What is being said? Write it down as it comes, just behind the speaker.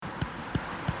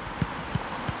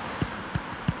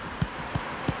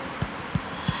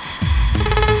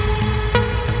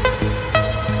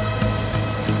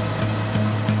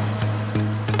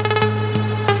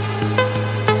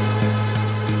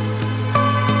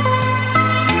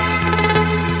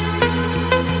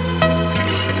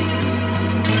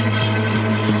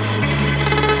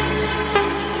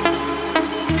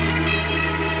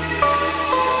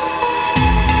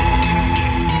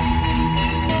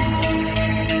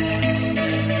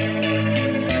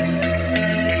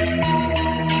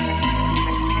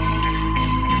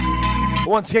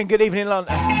Once again, good evening,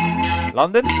 London.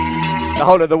 London? The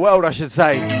whole of the world, I should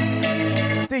say.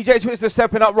 DJ Twista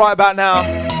stepping up right about now.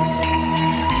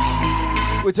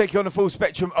 We'll take you on the full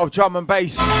spectrum of drum and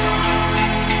bass.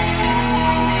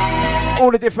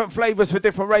 All the different flavours for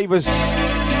different ravers.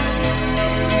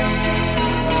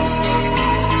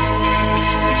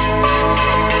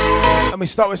 And we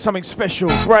start with something special,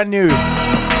 brand new.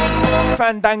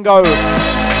 Fandango.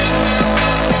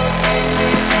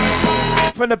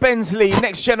 From the Bensley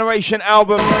Next Generation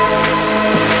album.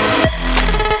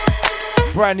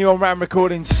 Brand new on Ram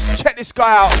Recordings. Check this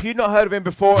guy out if you've not heard of him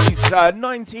before. He's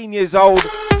 19 years old.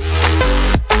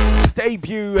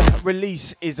 Debut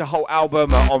release is a whole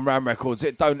album on Ram Records.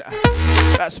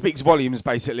 That speaks volumes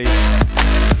basically.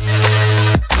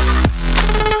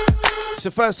 It's the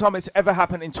first time it's ever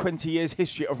happened in 20 years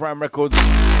history of Ram Records.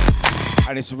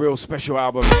 And it's a real special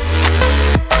album.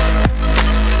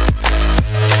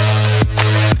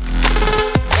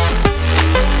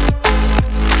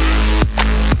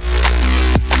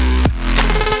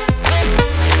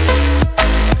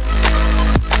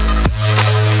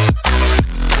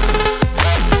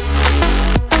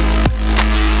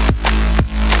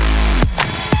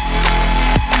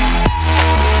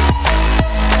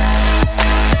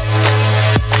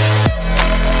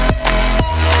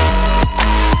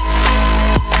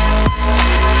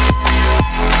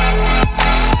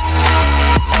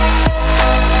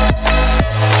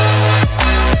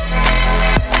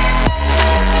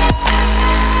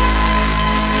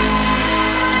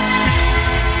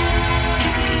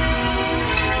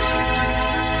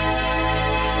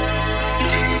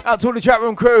 Out to all the chat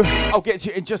room crew. I'll get to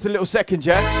you in just a little second,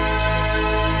 yeah?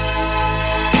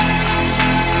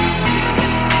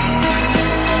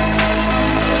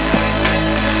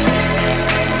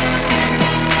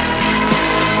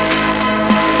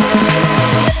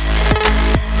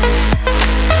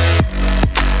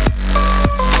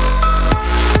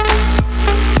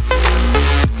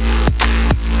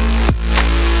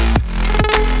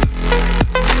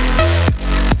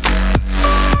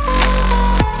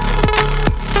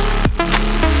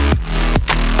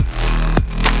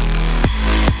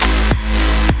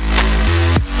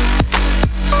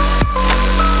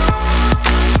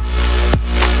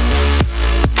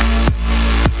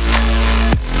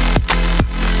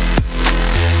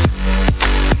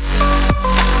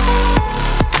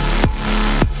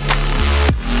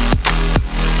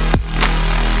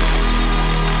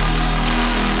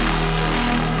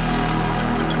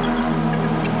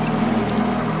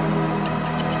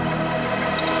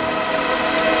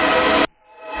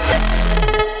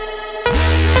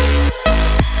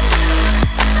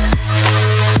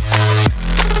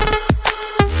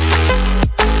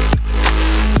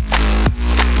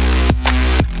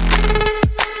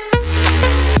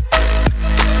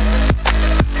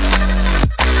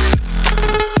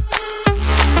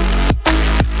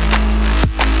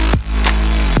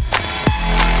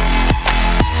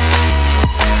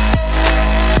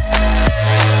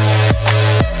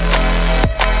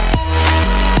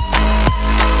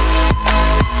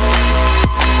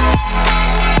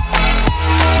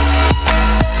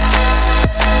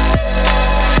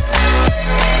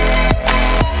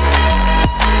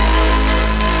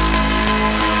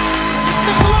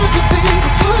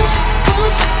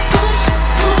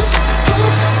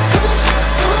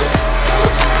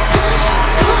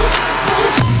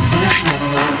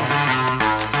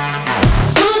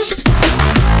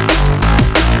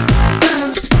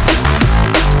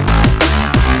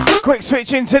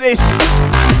 Switch into this.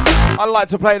 I like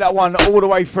to play that one all the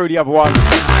way through the other one.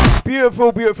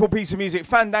 Beautiful, beautiful piece of music.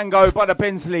 Fandango by the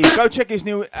Bensley. Go check his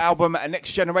new album,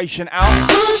 Next Generation, out.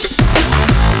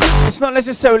 It's not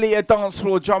necessarily a dance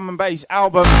floor drum and bass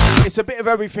album. It's a bit of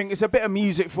everything. It's a bit of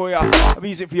music for you.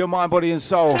 Music for your mind, body and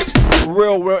soul.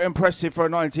 Real, real impressive for a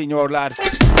 19-year-old lad.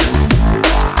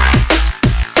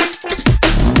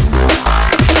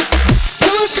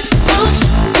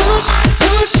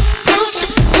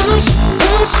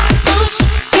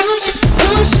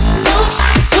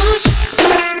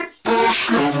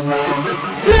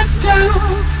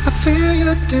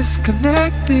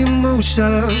 Disconnect the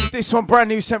emotion. This one brand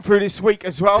new, sent through this week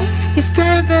as well. You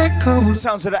stand there cold.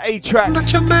 Sounds of the A-Trak.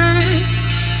 Not your man.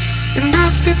 And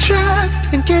I feel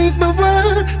trapped and gave my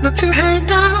word not to hang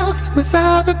out with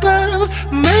other girls.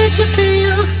 Made you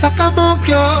feel like I'm on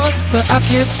yours, but I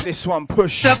can't. This one,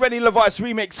 Push. Rene LaVice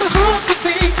remix.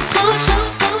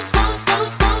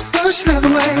 Push love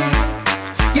away.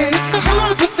 Yeah, it's a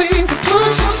horrible thing to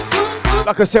push.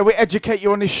 Like I said, we educate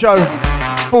you on this show.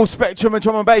 Full spectrum of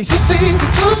drum and bass.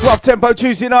 It's Rough Tempo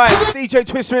Tuesday night. DJ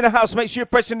Twista in the house. Make sure you're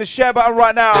pressing the share button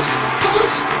right now.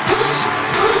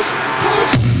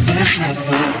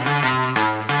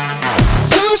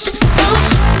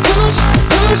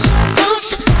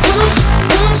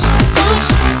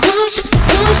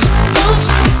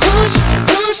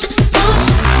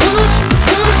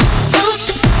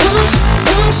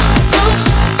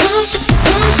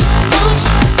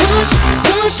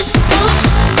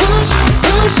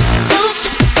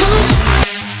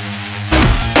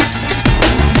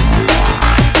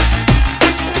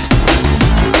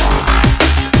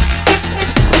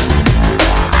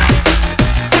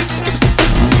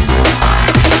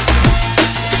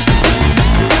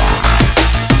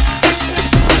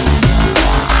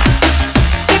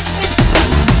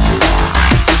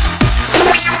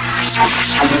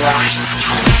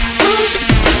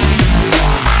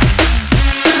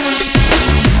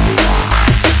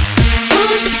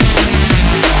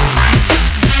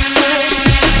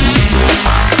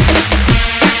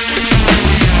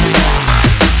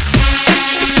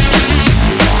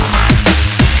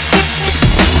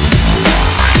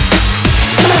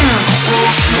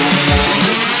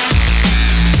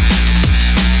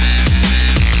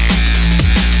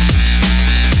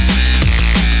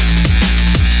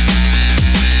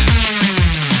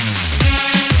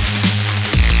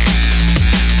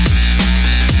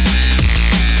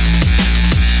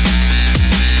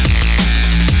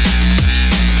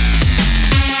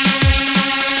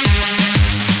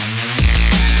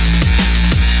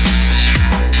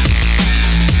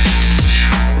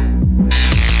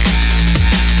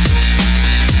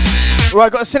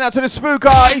 Right, got to send out to the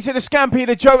Spooker, easy to Scampy,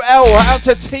 the Joe L, out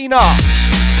to Tina,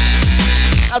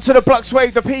 out to the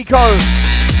Bluxwave, the Pico,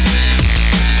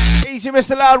 easy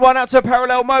Mr. Loud One, out to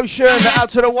Parallel Motion, out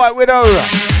to the White Widow,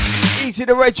 easy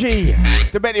to Reggie,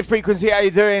 the Bentley Frequency, how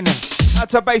you doing? Out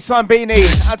to Baseline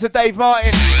Beanie, out to Dave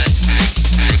Martin,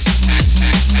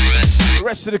 the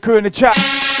rest of the crew in the chat.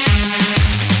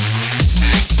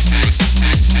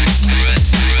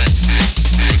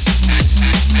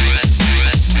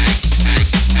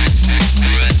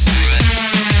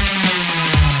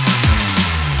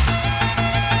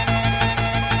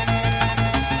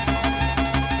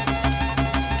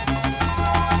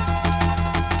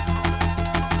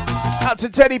 Out to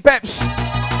Teddy Peps.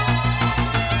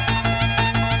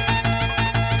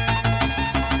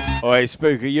 Oi,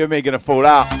 Spooker, you and me gonna fall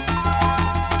out.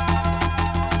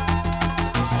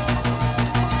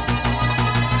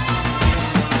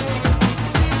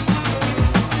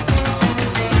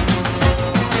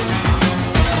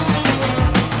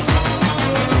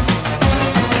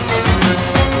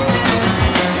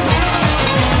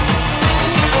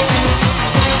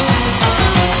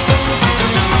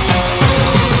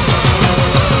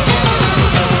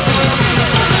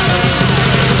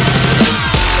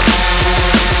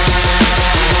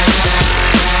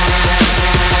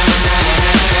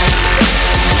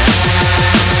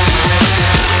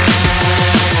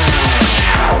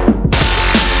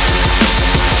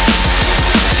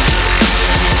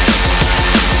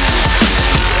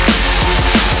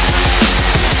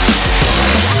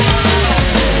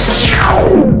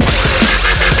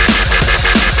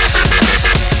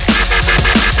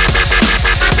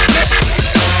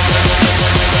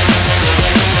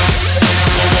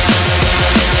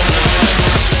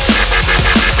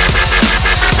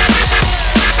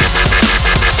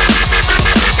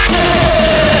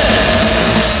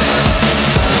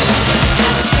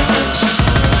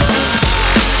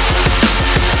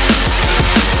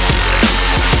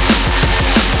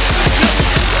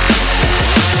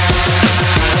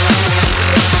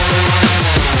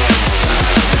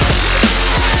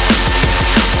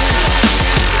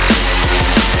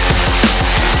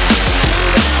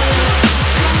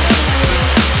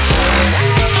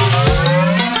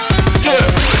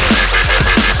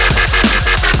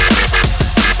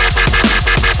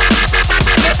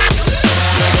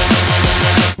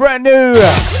 Brand new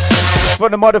for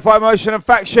the Modified Motion and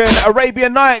Faction,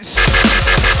 Arabian Nights.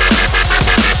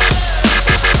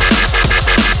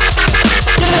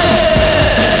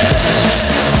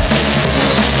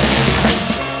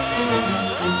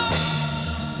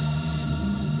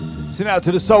 Send out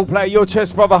to the Soul Player, your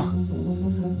chest, brother.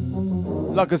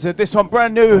 Like I said, this one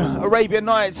brand new, Arabian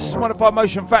Nights, Modified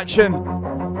Motion Faction.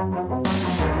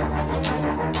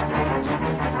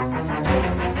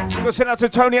 We'll send out to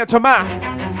Tony at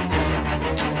Tomat.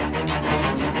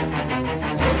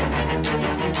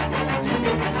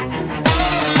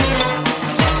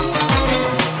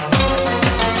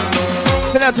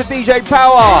 Send out to DJ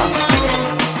Power.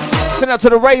 Send out to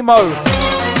the Raymo.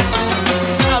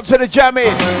 Out to the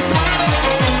Jamming.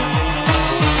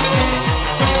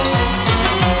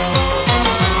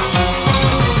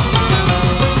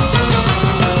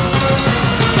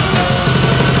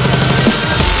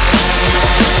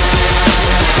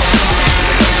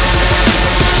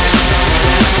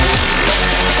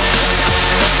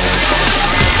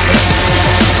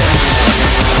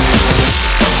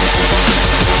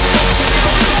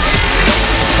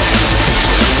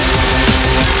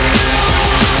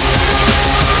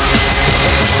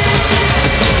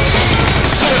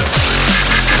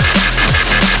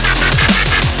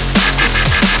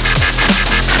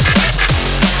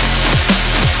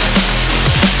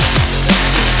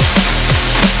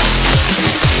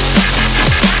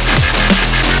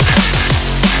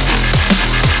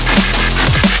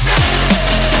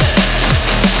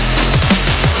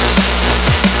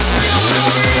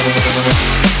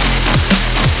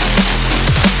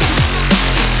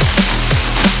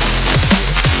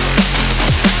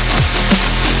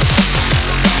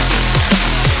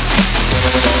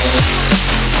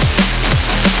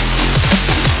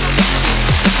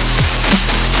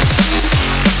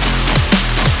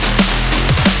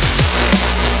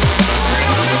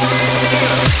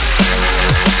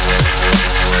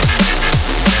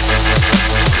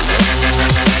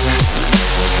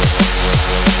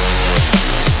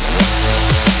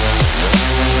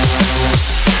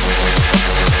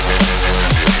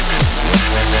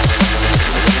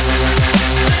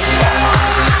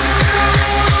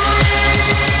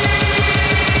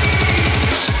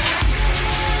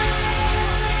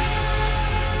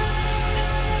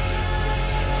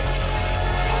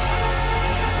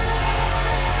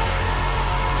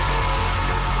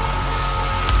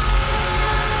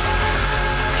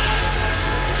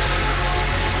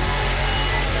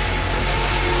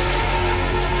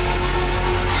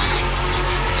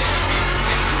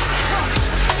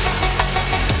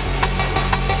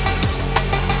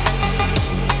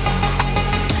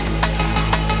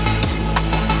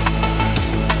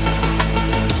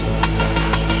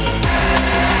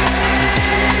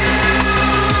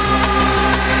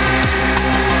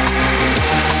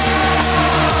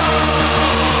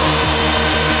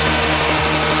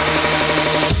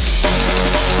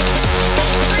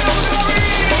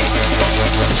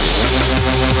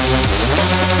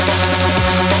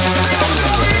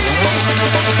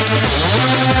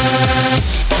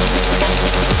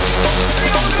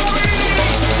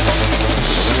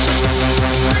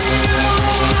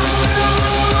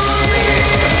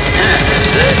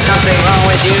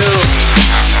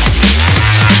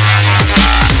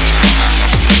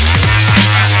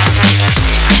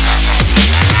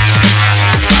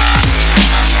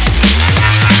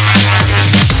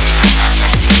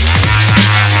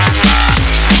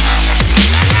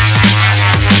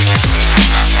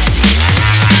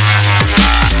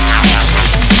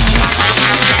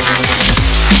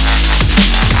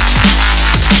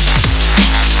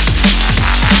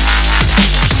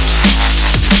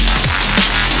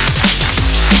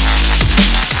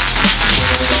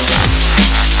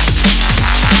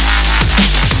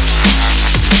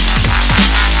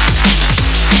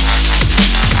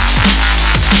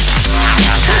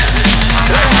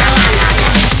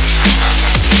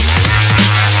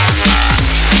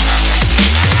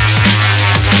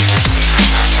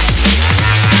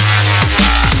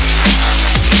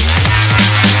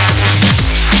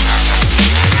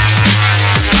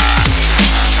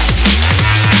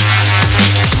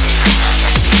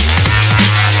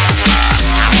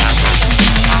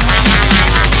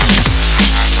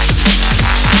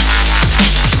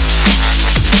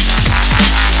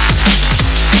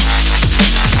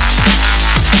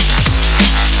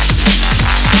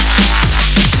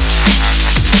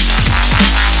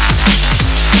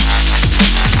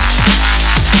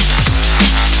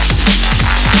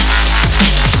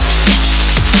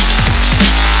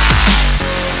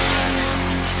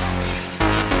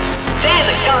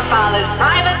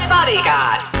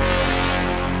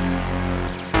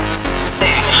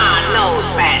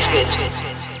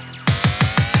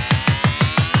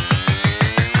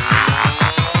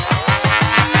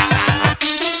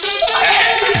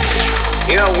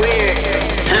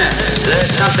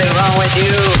 with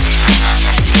you.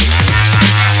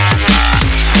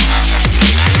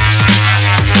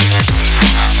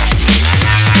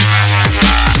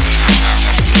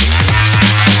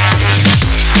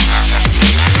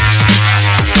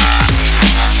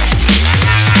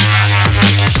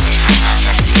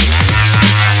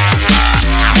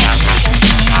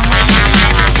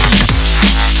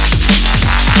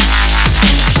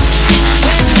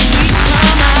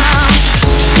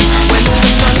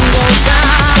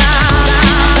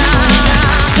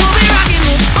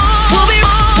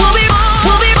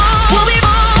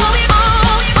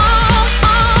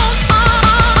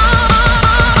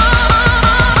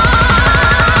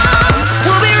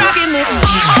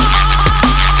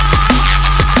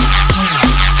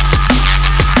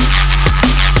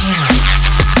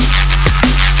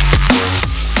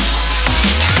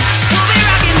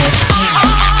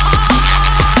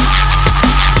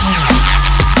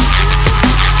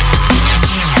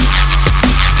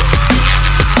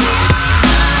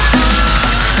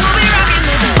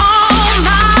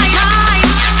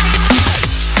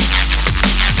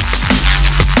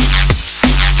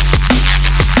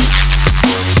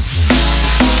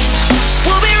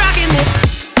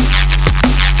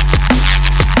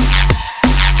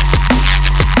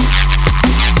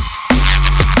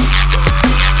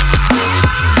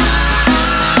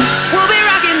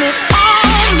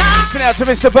 To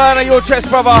Mr. Burner, your chest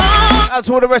brother. Out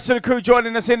to all the rest of the crew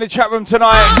joining us in the chat room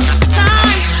tonight.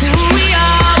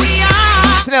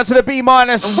 Send out to the B-. Send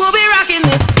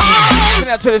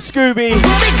out to the Scooby.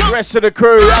 The rest of the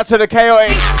crew. Out to the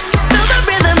Chaotic.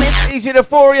 Easy to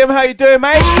Thorium. How you doing,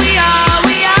 mate?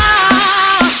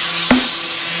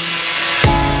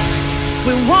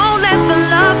 We won't let the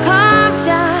love come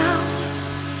down.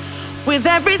 With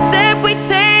every step we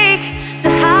take to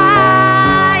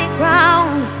high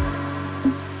ground.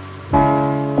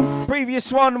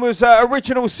 Previous one was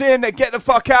Original Sin, Get the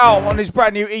Fuck Out, on his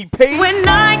brand new EP. When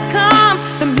night comes,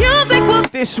 the music will.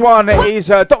 This one is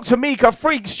Dr. Meaker,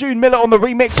 Freaks, June Miller on the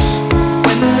remix.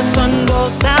 When the sun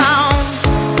goes down,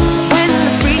 when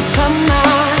the freaks come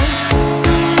out,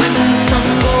 when the sun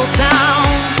goes down,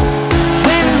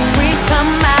 when the freaks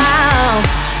come out,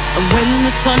 and when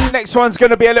the sun. Next one's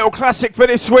going to be a little classic for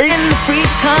this week. When the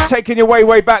freaks come. Taking your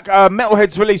way back,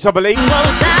 Metalhead's release, I believe.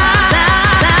 Goes down.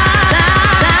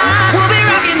 We'll be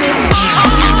rocking this.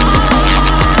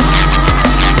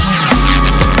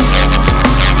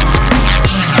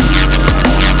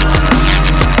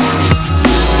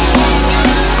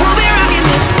 We'll be rocking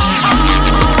this.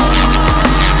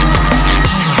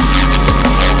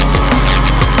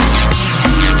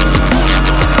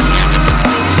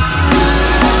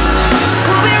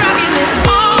 We'll be rocking this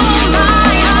all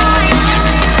night.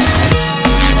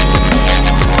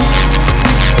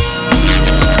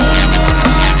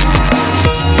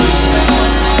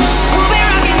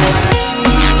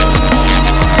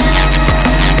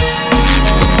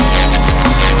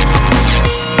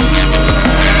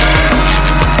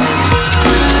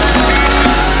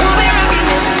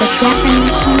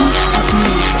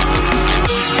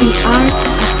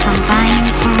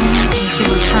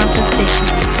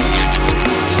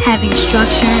 having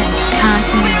structure and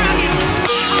continuity,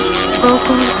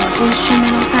 vocal or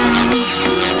instrumental sounds,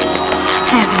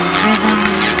 having rhythm,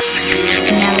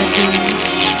 melody,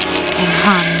 and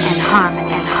harmony, and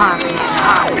harmony, and harmony,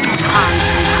 and harmony,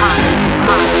 and harmony, and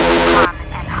harmony,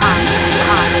 and harmony, and harmony, and harmony, and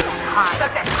harmony.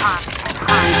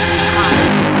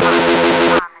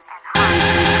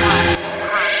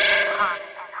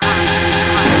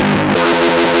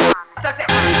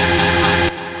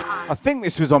 I think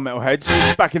this was on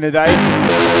Metalheads back in the day.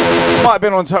 Might have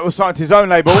been on Total Science's own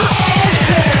label.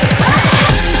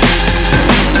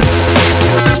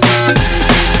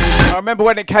 I remember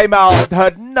when it came out, I'd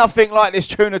heard nothing like this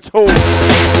tune at all.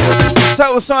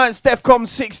 Total Science defcom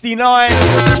 69.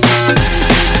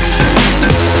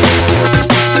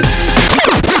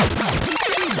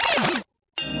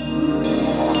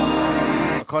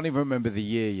 I can't even remember the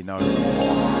year, you know.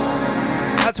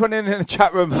 That's when in the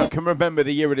chat room I can remember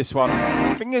the year of this one.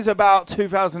 I think it was about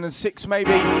 2006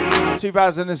 maybe,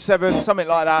 2007, something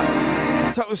like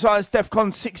that. Total Science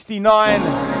defcon 69.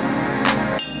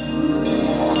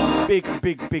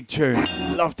 Big tune.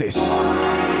 Love this.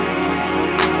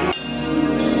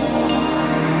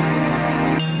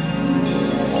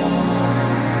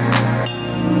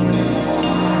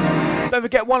 Don't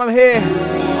forget, while I'm here,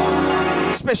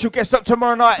 special guest up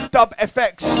tomorrow night, Dub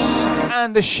FX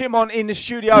and the Shaman in the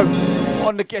studio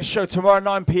on the guest show tomorrow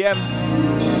 9 PM.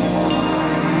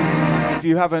 If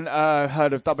you haven't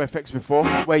heard of Dub FX before,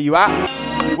 where you at?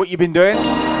 What you been doing?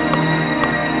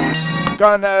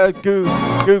 Go and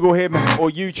Google him or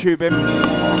YouTube him,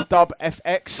 Dub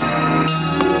FX.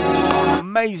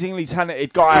 Amazingly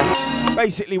talented guy.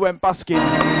 Basically went busking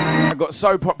and got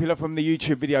so popular from the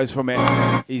YouTube videos from it.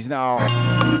 He's now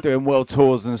doing world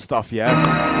tours and stuff,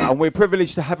 yeah. And we're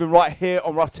privileged to have him right here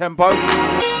on Rough Tempo.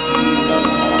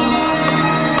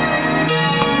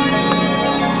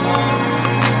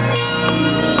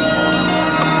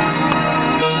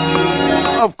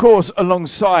 Of course,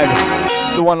 alongside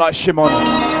the one like Shaman.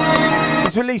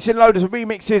 He's releasing loads of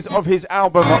remixes of his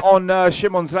album on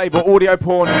Shaman's label, Audio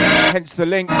Porn, hence the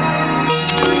link.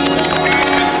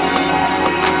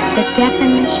 The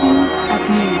definition of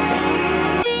music.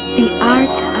 The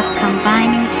art of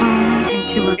combining tones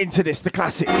into this, the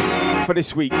classic for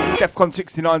this week. defcon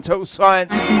 69, Total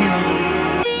Science.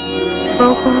 Continuity.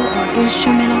 Vocal or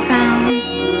instrumental sounds,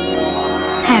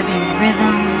 having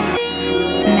rhythm,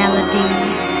 melody,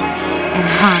 and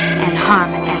harmony, and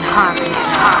harmony, and harmony, and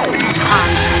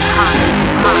harmony,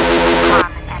 and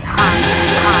harmony, and harmony,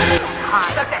 and harmony, and harmony,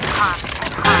 and harmony, and harmony, and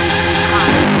harmony, and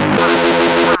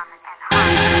harmony.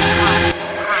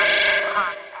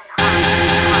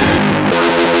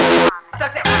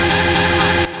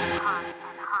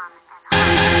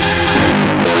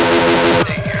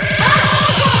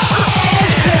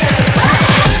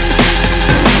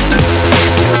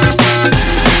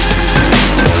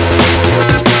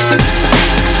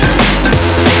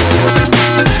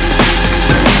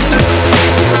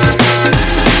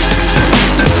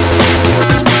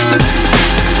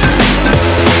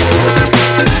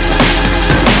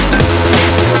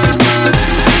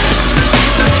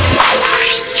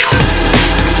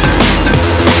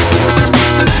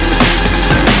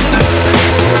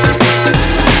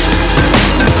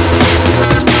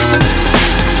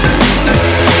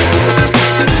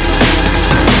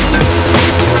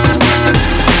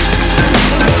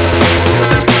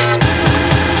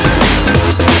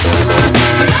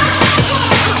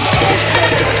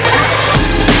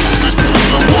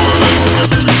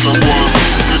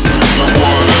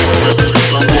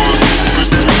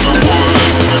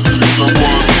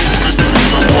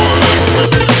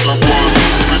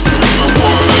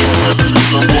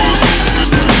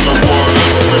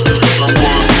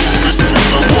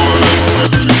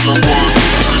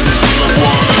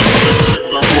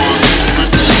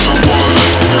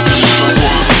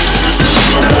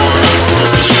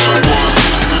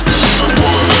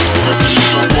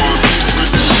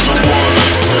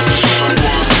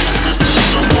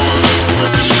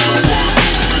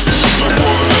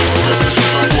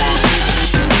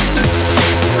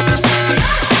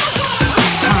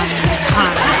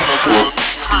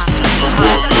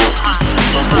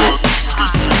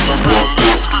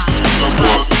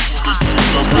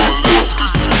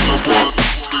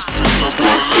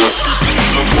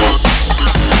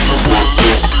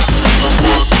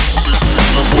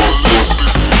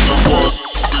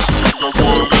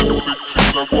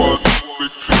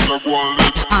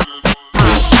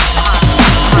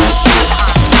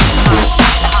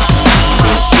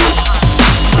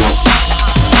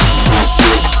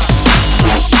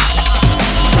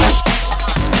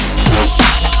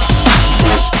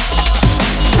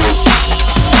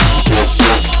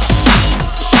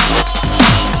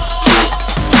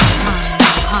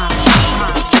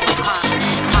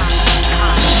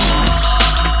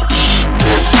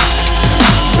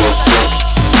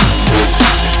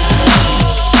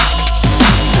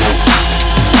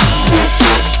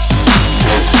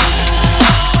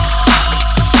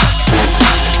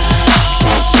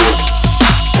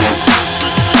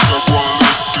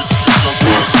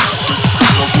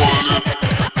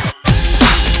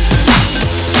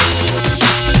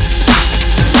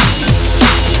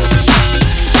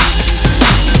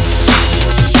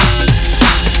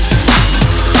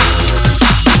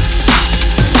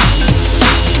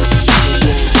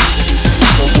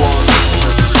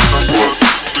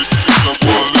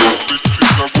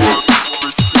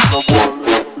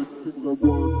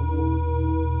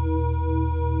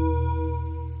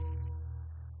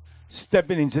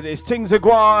 Stepping into this. Tingz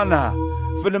gwarn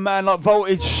for the man like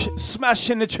Voltage.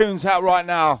 Smashing the tunes out right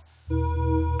now.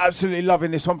 Absolutely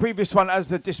loving this one. Previous one, as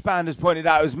the disband has pointed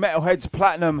out, was Metalhead's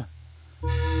Platinum.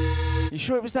 You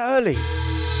sure it was that early?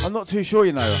 I'm not too sure,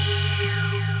 you know.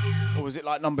 Or was it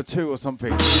like number 2 or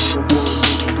something?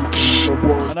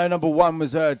 I know number 1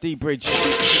 was D-Bridge.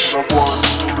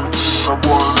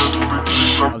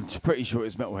 I'm pretty sure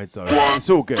it's Metalheads though. It's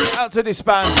all good. Out to this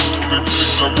band.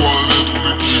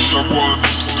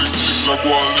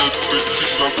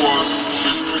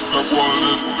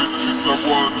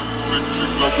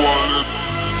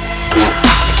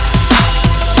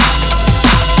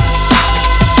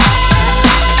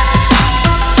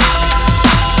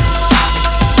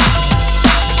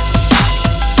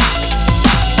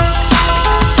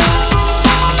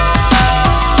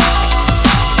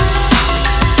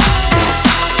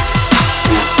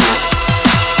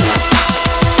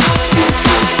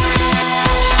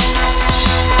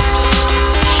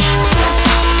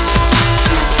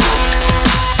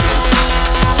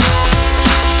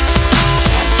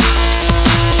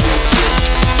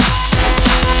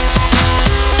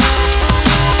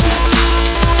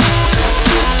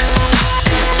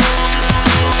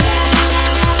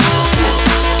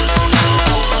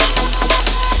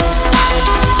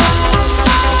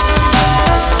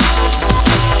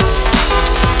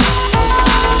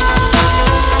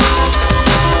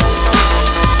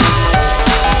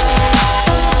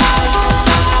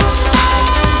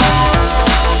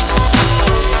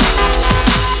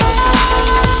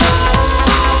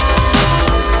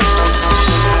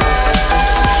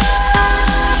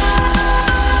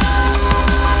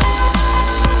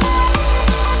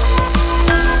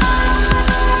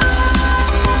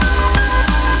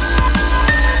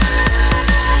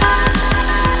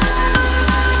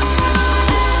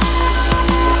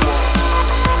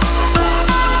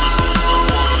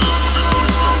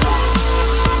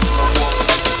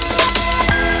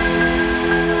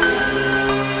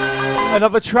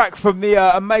 Another track from the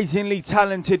amazingly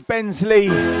talented Bensley.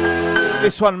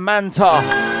 This one,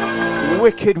 Manta.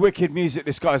 Wicked, wicked music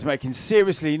this guy's making.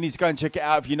 Seriously, you need to go and check it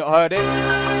out if you've not heard it.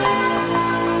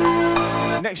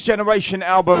 Next Generation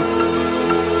album.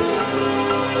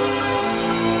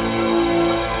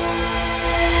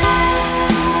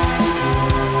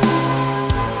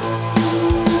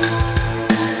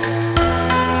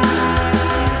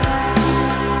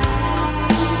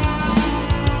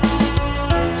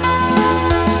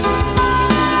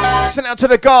 Sent out to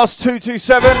the Gas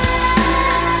 227.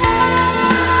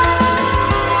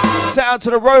 Sent out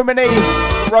to the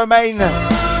Romaine.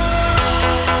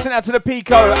 Sent out to the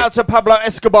Pico. Out to Pablo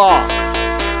Escobar.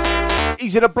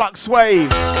 Easy to Block Swave.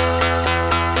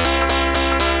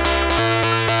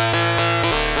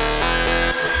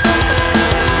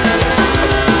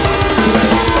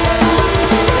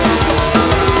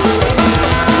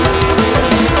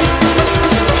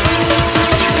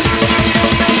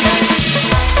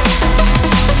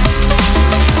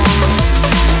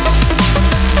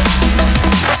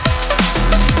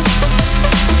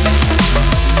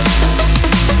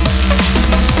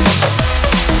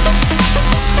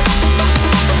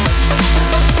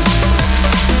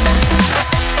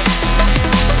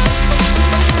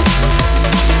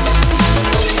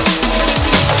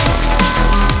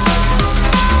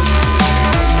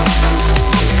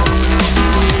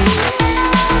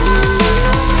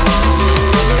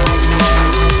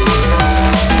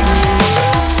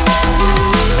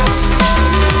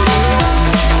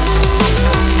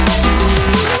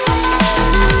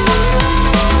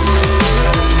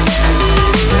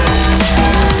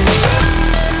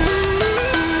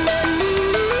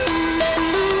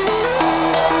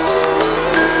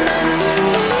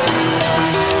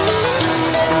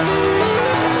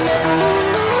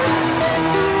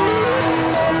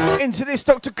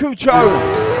 Dr. Kucho.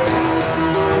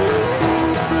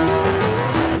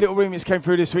 Little remix came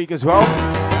through this week as well.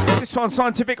 This one,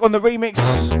 Cyantific on the remix.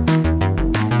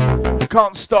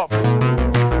 Can't Stop.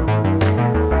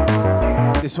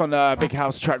 This one, big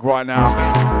house track right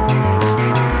now.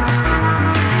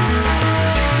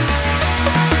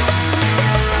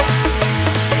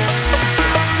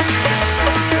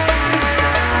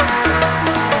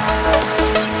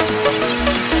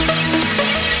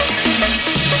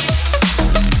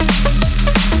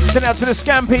 Send out to the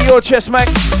Scampy, your chest, mate.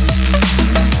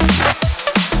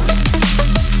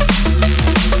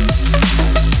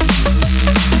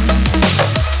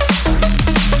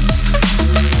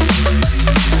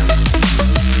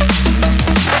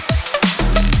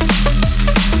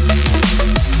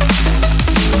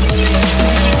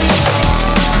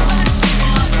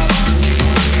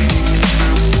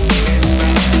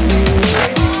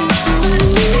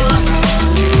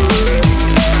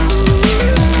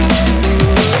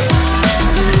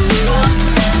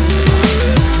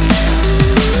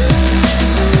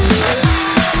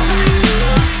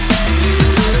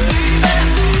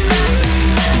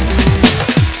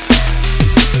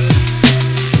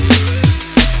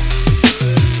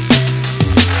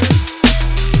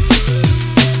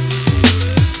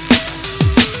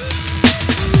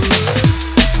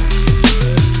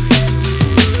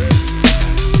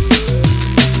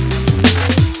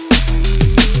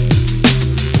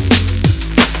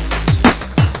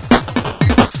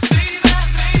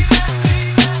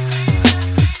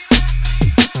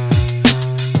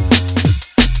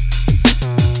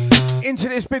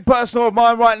 big personal of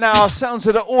mine right now. Sounds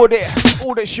of the Audit.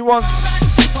 All that she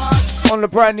wants on the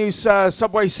brand new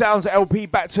Subway Sounds LP,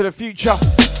 Back to the Future.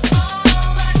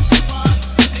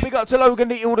 Big up to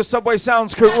Logan, all the Subway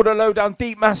Sounds crew, all the Lowdown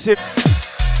Deep massive.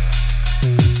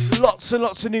 Lots and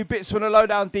lots of new bits from the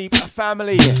Lowdown Deep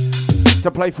family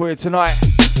to play for you tonight.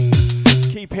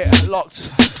 Keep it locked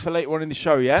for later on in the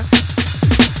show, yeah?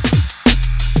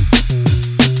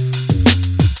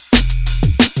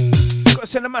 Got to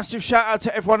send a massive shout out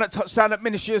to everyone that touched down at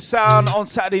Ministry of Sound on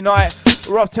Saturday night.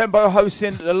 Rough Tempo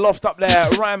hosting the loft up there,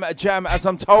 Ram Jam as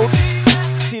I'm told.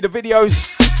 See the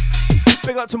videos.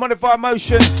 Big up to Modified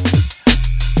Motion.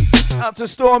 Out to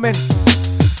Storming.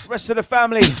 Rest of the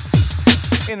family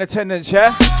in attendance,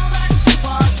 yeah?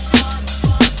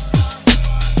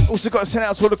 Also got to send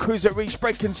out to all the crews that reach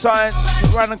Breaking Science,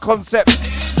 Random Concept,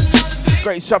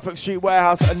 Great Suffolk Street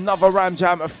Warehouse, another Ram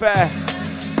Jam affair.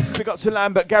 Big up to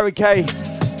Lambert, Gary K.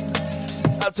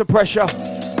 Out to Pressure,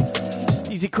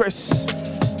 Easy Chris.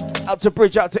 Out to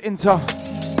Bridge, out to Inter.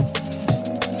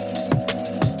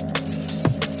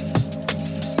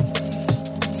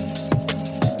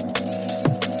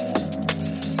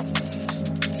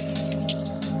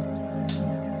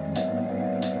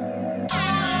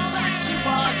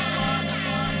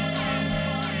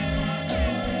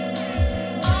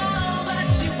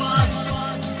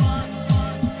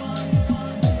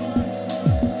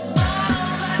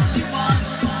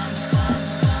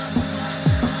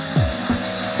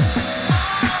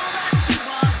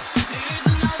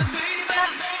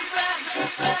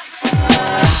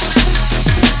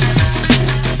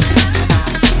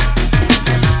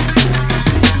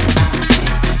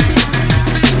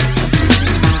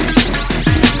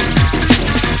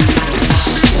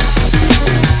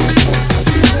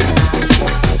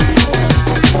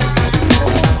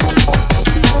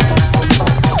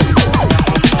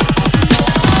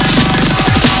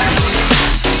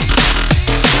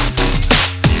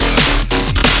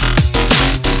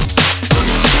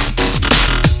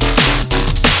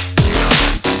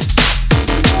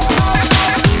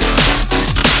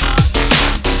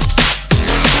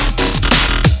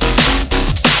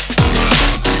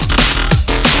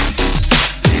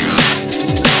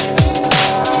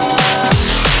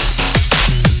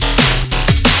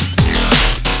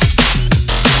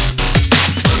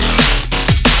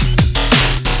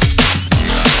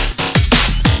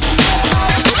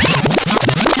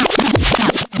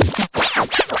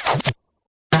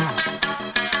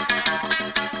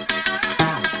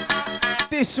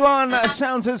 This one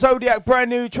sounds of Zodiac,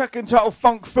 brand new track entitled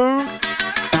Funk Food.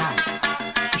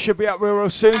 Should be up real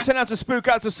soon. Send out to Spook,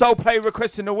 out to Soul Play,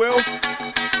 requesting the wheel.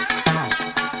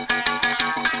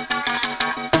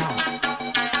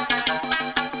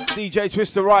 DJ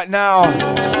Twista right now.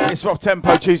 It's Rough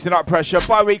Tempo, Tuesday Night Pressure,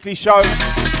 bi-weekly show.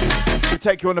 We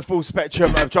take you on the full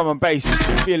spectrum of drum and bass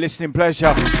for your listening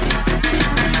pleasure.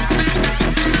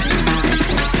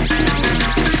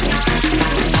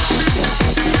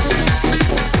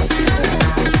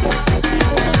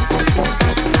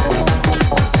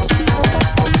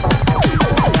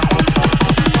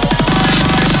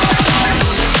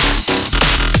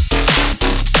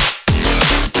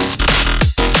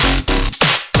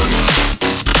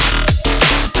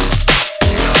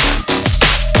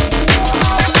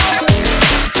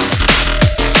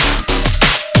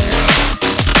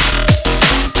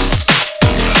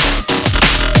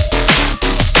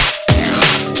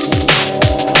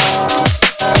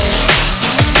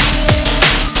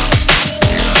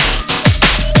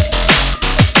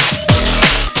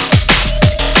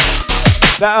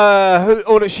 That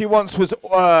all that she wants was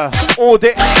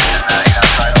Audit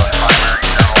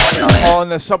on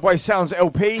the Subway Sounds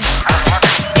LP.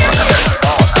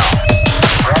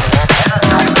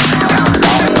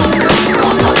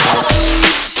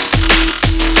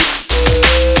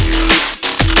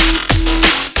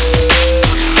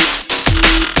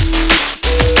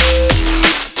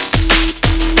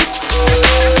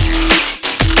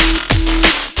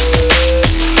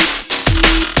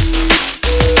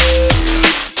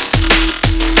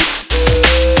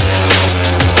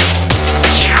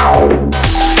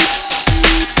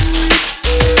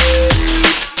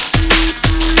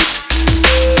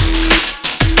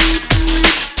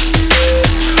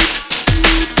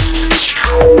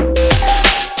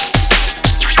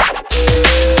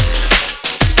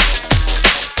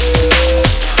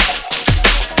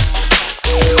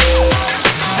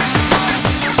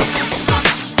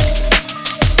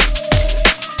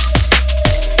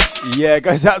 Yeah,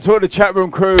 goes out to all the chat room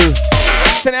crew.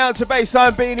 Send it out to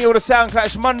Bassline Beanie, all the Sound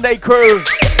Clash Monday crew.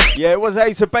 Yeah, it was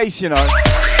Ace of Bass, you know.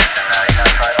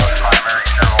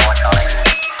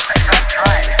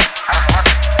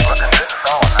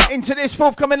 Into this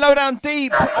forthcoming Lowdown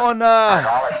Deep on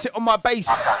Sit On My Bass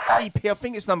EP, I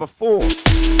think it's number 4.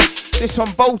 This one,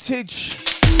 Voltage.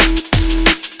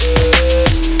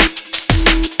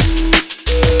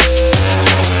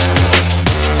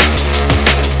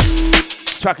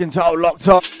 Track entitled Locked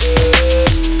Up.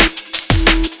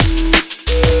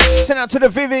 Sent out to the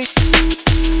Vivi.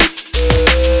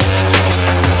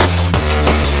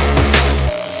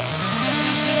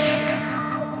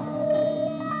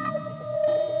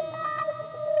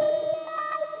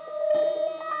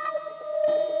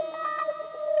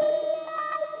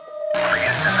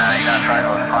 You gotta try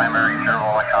those primary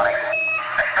servo electronics.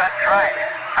 I got tried.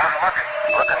 How's it looking?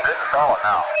 Looking good and solid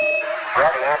now. Yeah,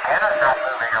 the antenna's not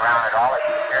moving around at all. It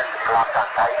appears to be locked on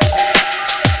tight.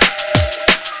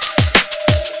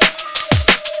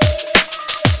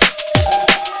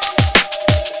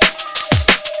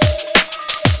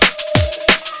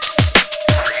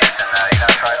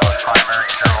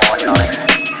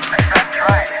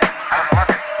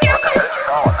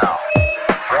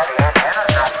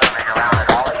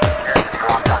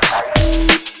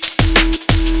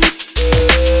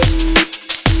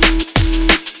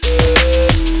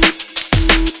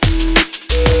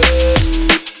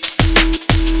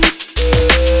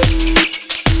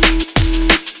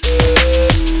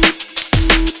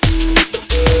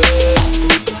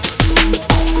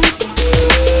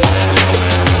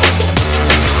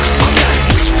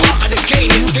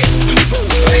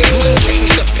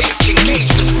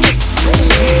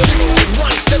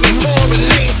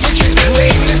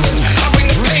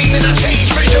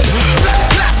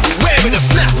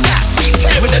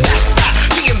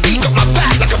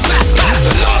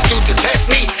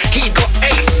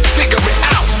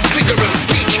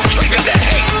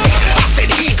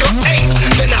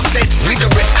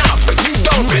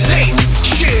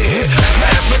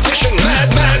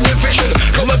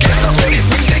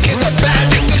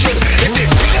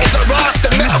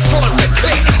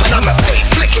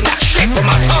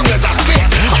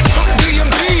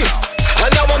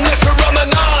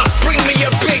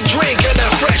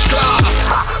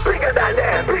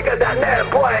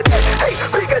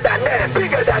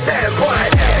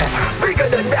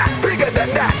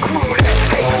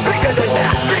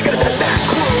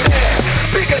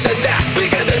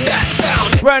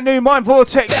 Brand new Mind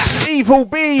Vortex, Evil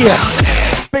B,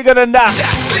 bigger than that.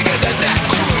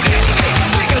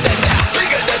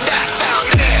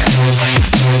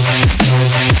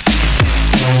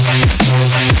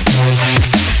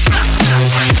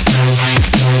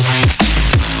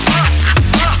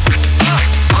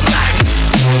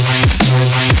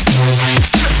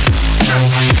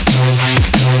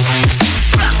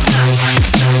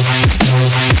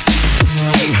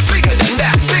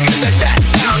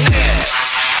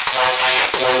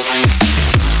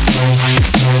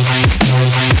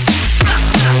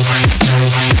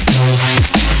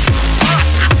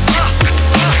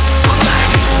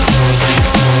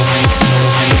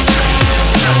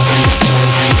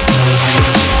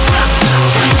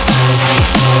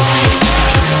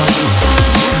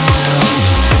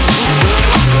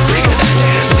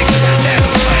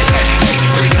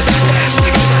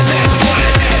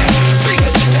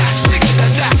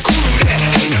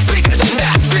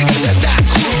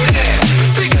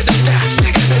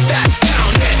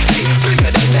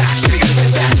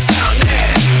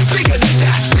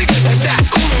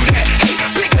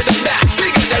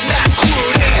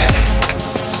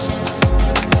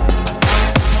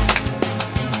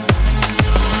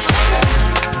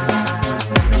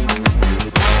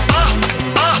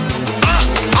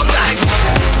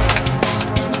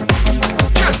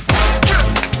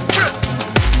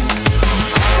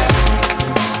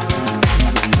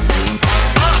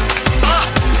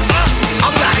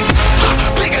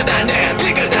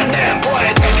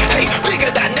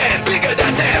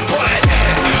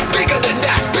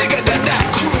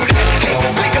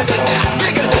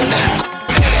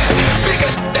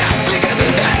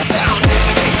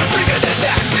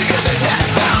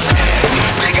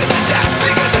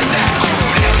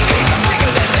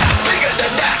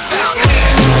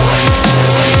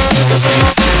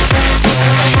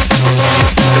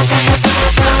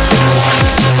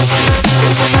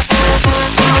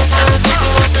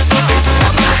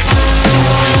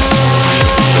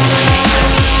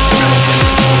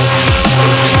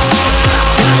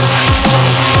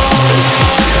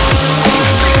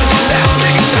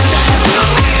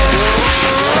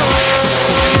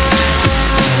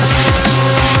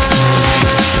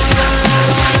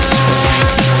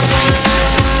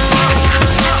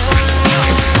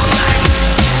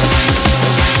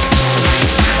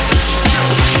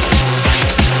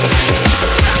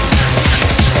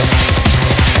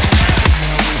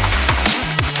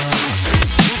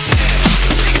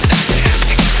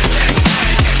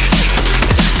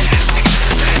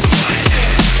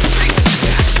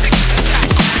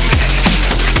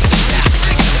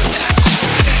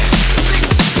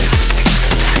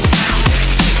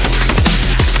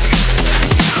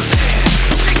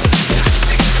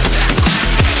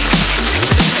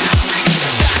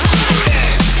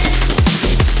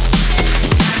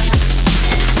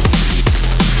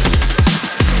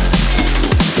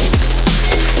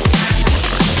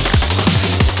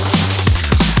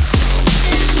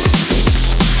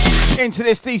 Into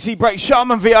this DC break,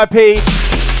 Shaman VIP.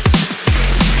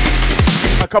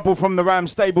 A couple from the Ram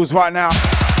stables right now.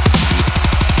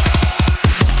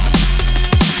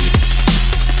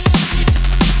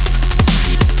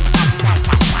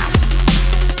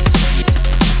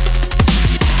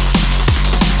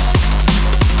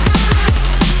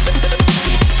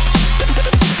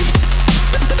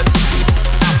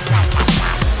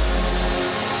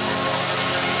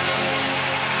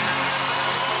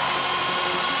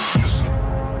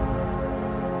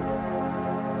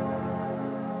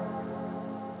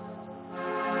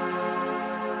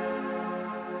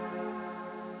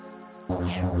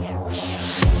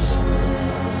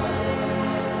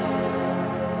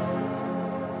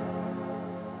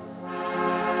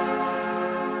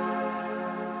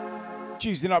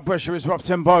 Tuesday night pressure is rough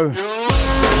tempo.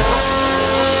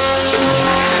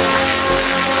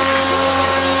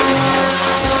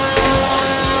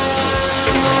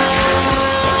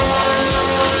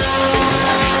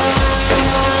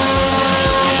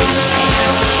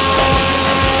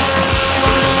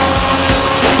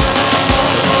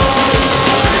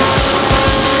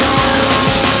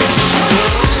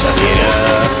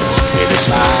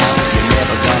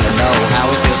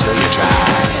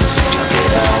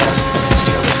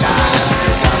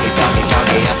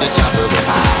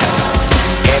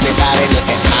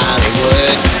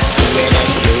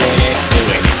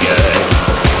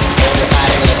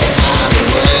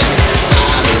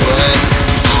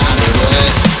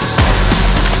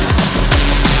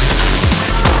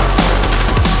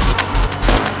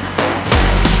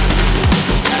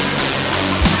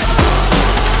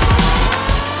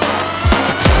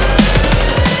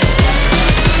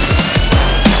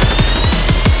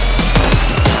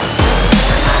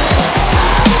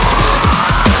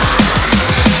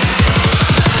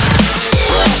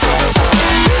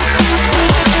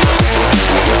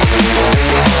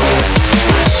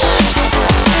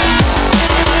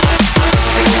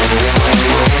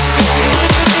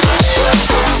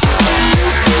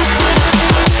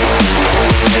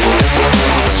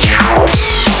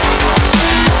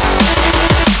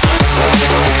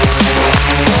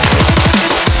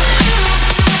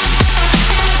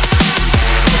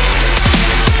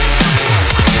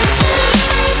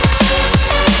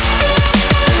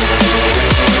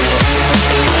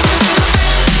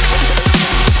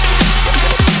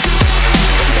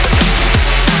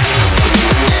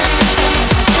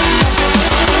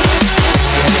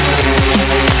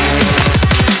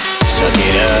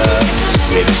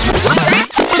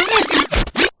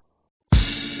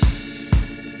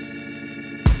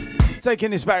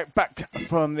 Taking this back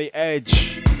from the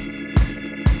edge.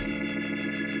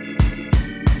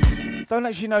 Don't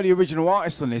actually know the original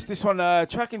artist on this. This one,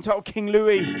 track entitled King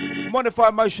Louie,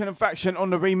 Modified Motion and Faction on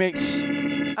the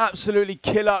remix. Absolutely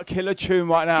killer tune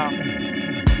right now.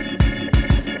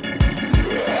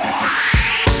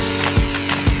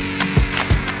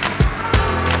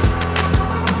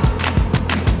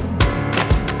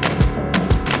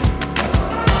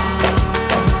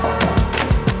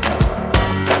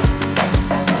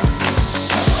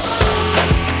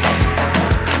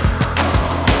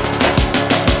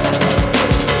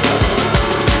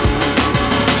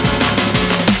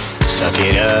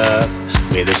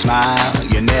 With a smile,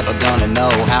 you're never gonna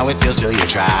know how it feels till you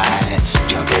try.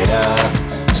 Jump it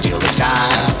up, steal the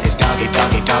style. It's doggy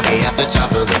at the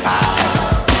top of the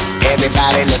pile.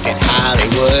 Everybody look at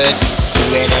Hollywood,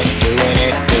 doing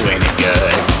it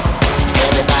good.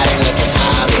 Everybody look at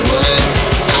Hollywood.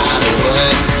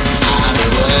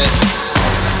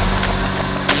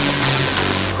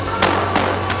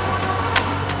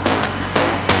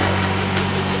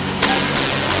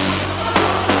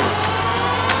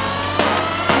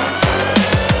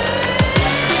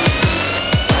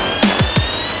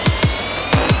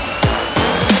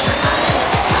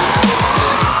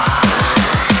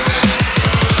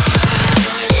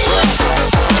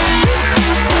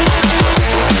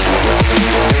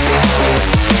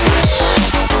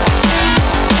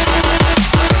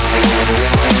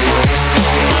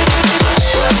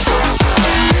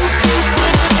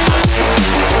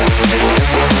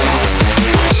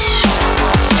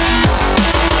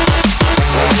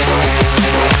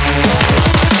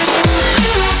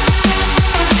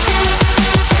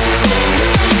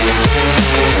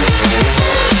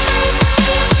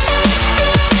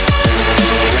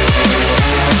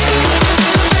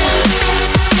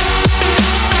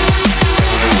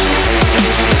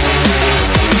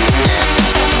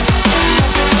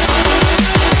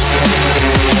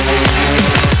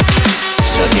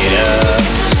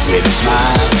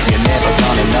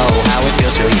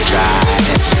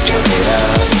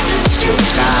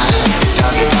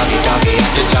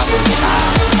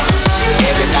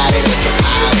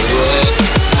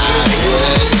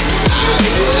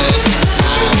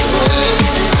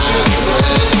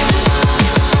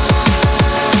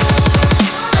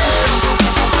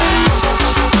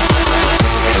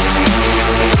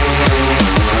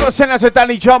 send out to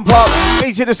Danny Jump Up,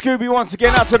 Easy the Scooby once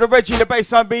again, out to the Reggie, the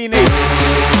Baseline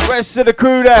Beanie, rest of the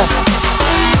crew there.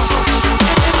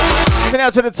 Send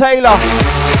out to the Taylor.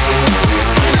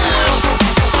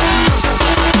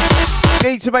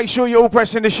 Need to make sure you're all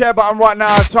pressing the share button right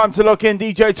now. It's time to lock in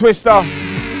DJ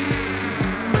Twista.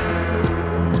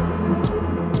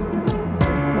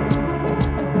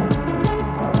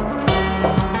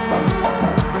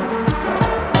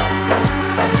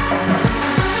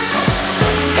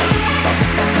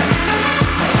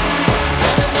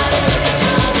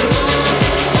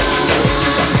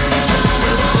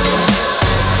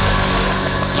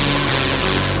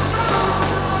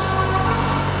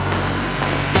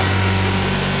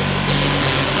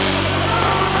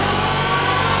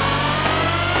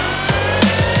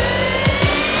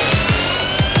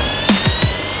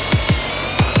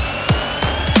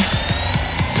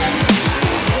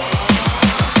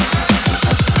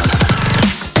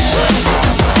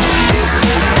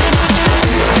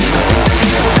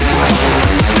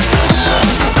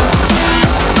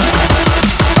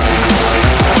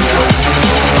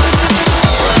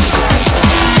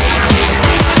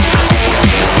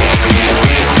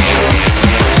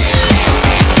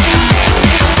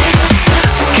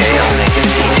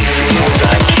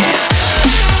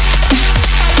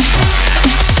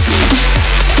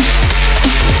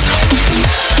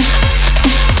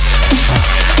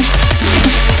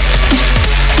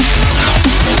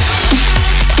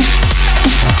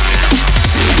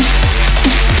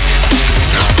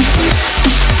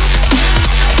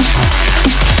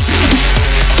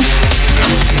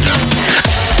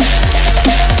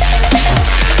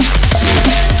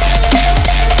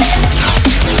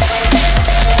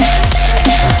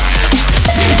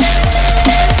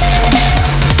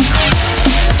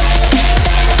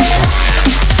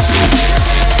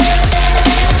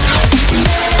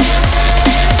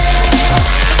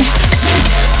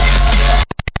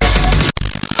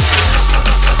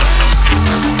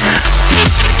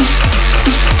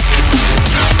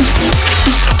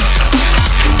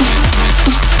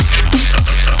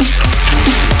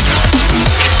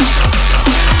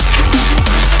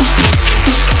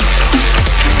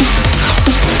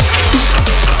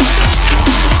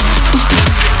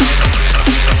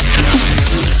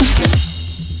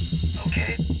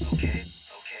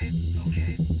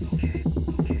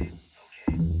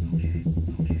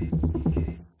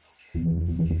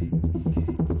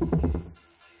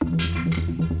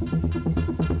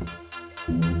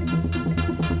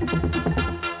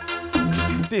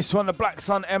 This one, the Black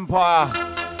Sun Empire.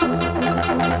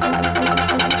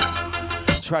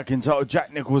 Track entitled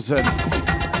Jack Nicholson.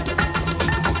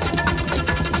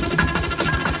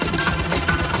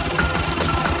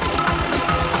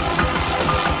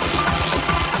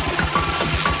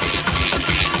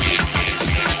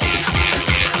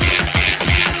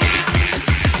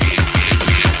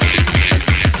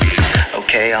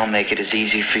 Okay, I'll make it as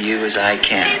easy for you as I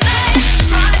can.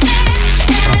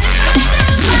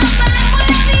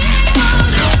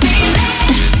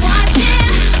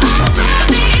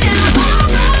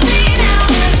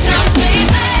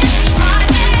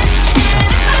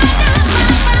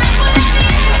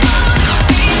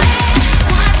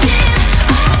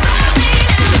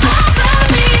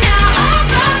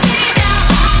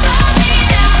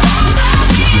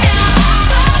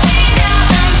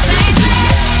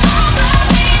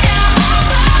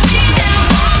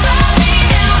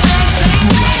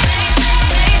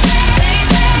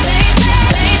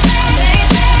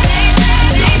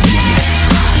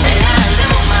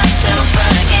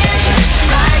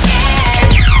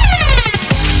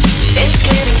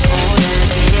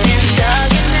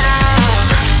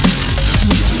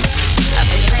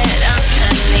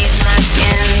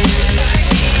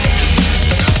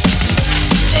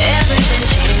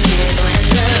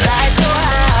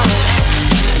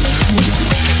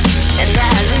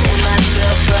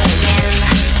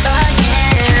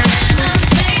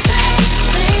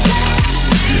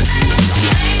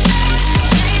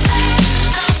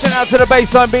 To the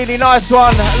Baseline Beanie, nice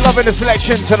one. Loving the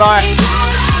selection tonight.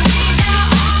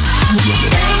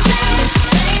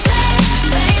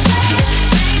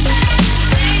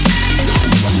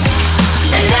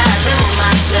 And I lose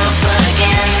myself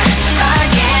again.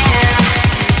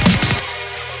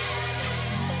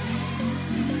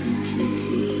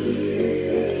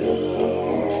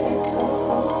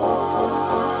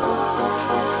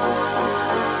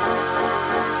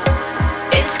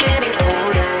 It's getting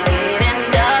older.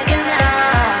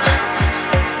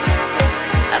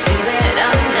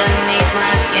 Underneath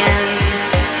my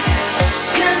skin.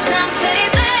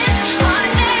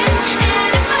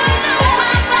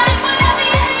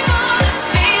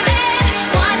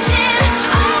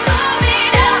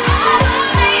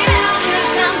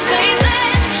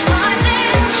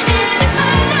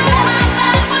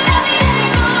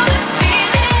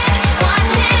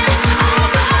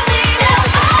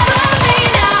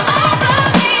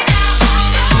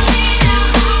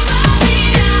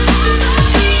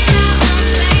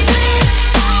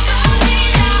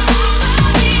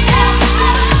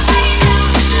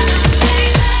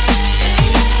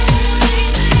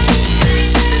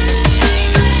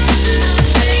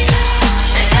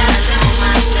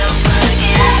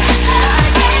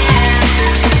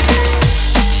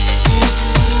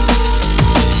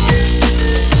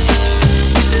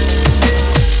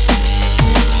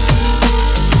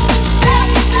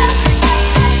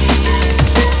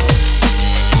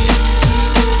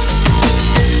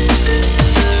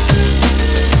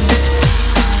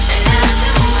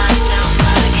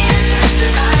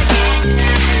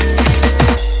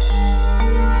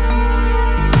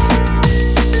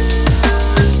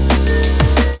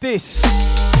 this.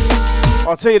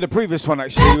 I'll tell you the previous one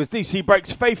actually. It was DC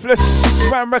Breaks Faithless,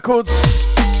 Ram Records.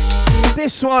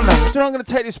 This one, I'm going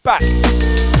to take this back.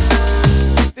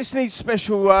 This needs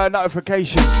special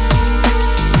notification.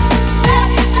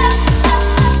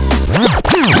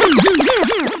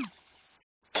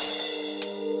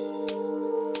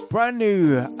 Brand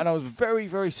new, and I was very,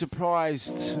 very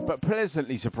surprised, but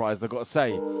pleasantly surprised, I've got to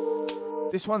say.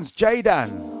 This one's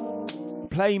dEAdMAN,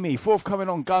 Play Me, forthcoming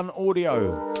on Gun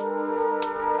Audio.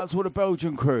 That's all the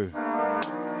Belgian crew.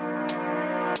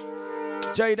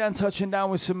 dEAdMAN touching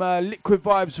down with some liquid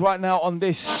vibes right now on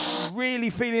this. Really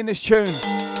feeling this tune.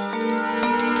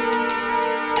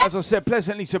 As I said,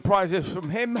 pleasantly surprised from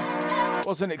him.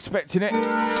 Wasn't expecting it.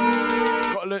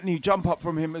 Got a little new jump up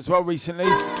from him as well recently.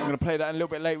 I'm going to play that a little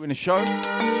bit later in the show.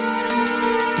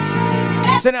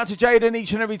 Send out to dEAdMAN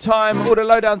each and every time. All the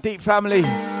Lowdown Deep family.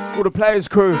 All the Players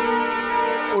crew.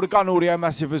 All the Gun Audio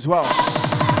Massive as well.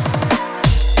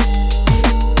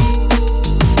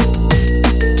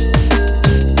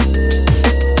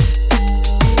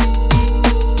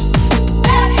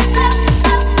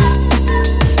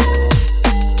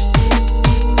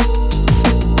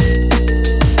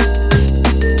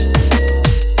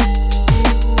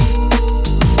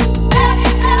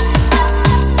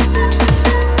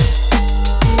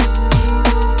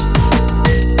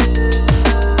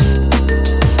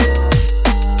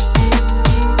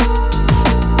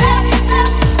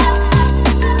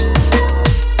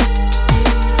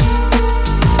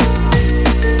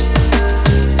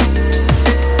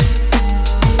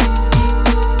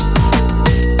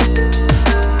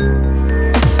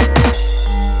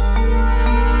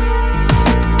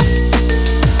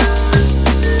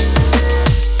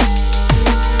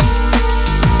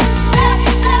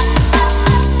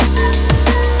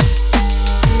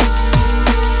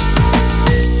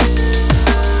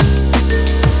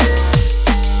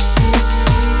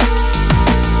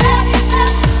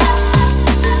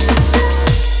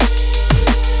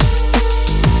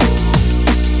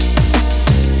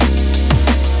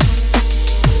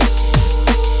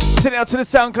 Out to the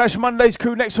Sound Clash Mondays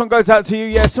crew. Next one goes out to you.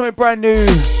 Yeah, something brand new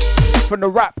from the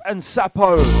Rap and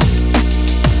Sappo.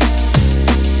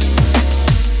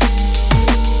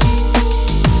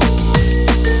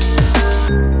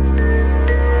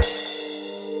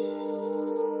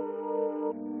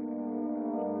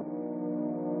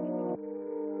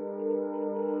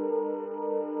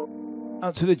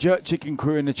 Out to the Jerk Chicken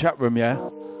crew in the chat room, yeah.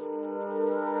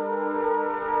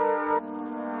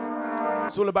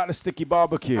 It's all about the sticky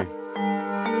barbecue.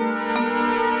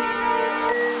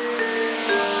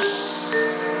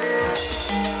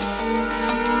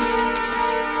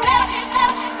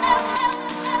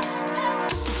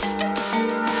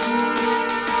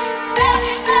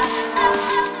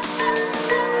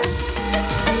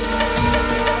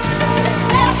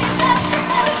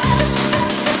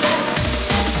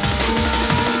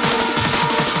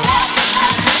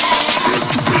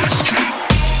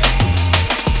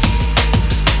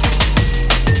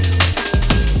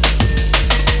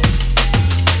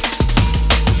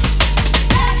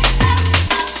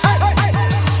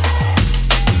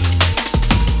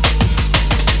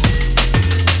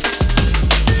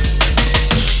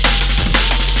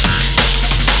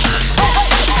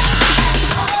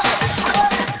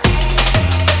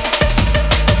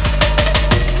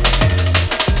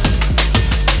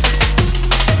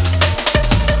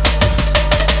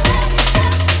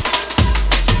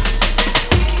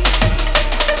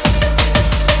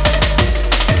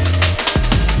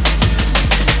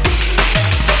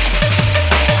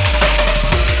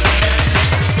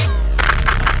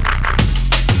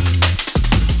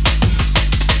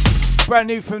 Brand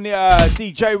new from the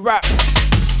DJ Rap,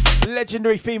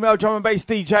 legendary female drum and bass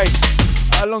DJ,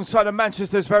 alongside of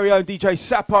Manchester's very own DJ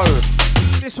Sappo.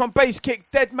 This one, Basskick,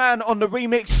 dEAdMAN on the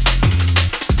remix.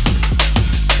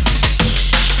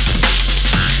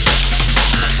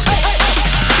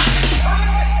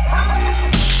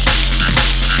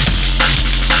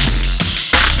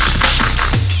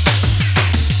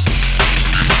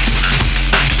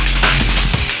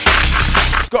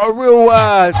 It's got a real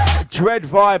dread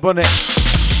vibe on it.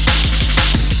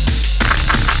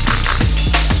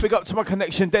 Big up to my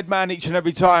connection, dEAdMAN, each and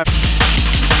every time.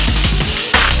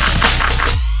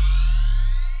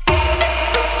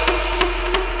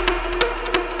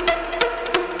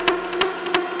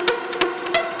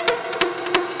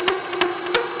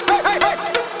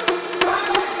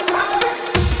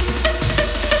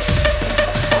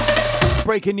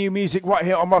 Breaking new music right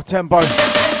here on Rough Tempo.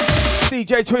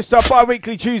 DJ Twista,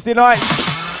 bi-weekly Tuesday night.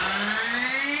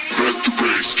 Let the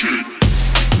bass kick.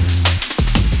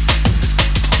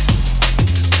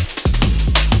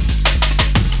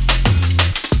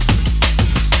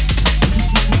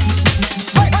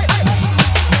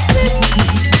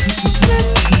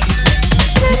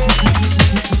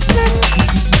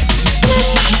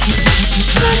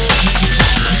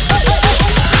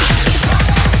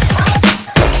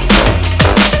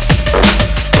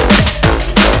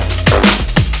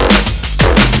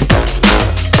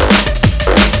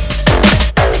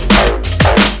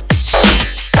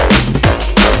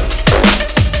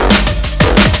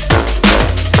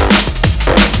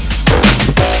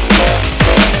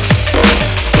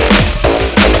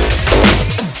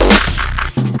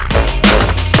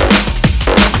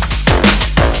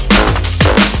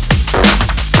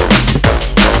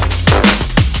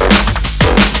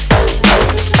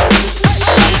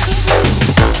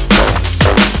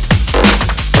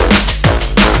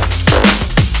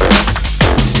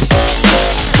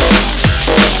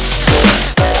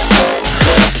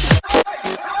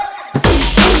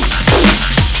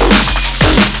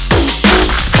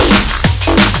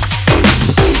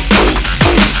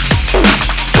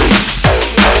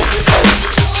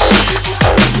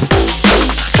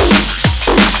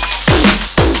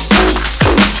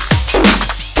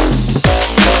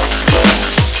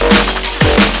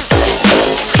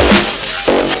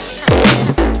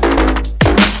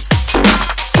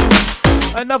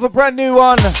 Another brand new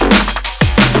one.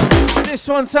 This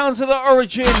one sounds of the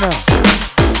origin.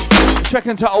 Track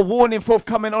entitled Warning,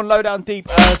 forthcoming on Lowdown Deep.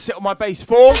 Sit on my bass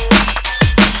 4.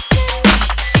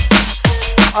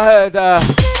 I heard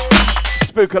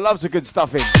Spooker loves a good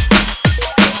stuffing.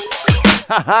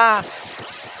 Haha.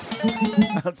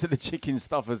 Out to the chicken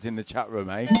stuffers in the chat room,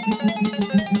 eh?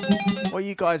 What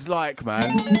you guys like,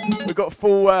 man? We've got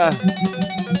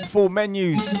full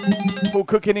menus, full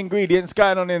cooking ingredients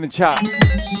going on in the chat.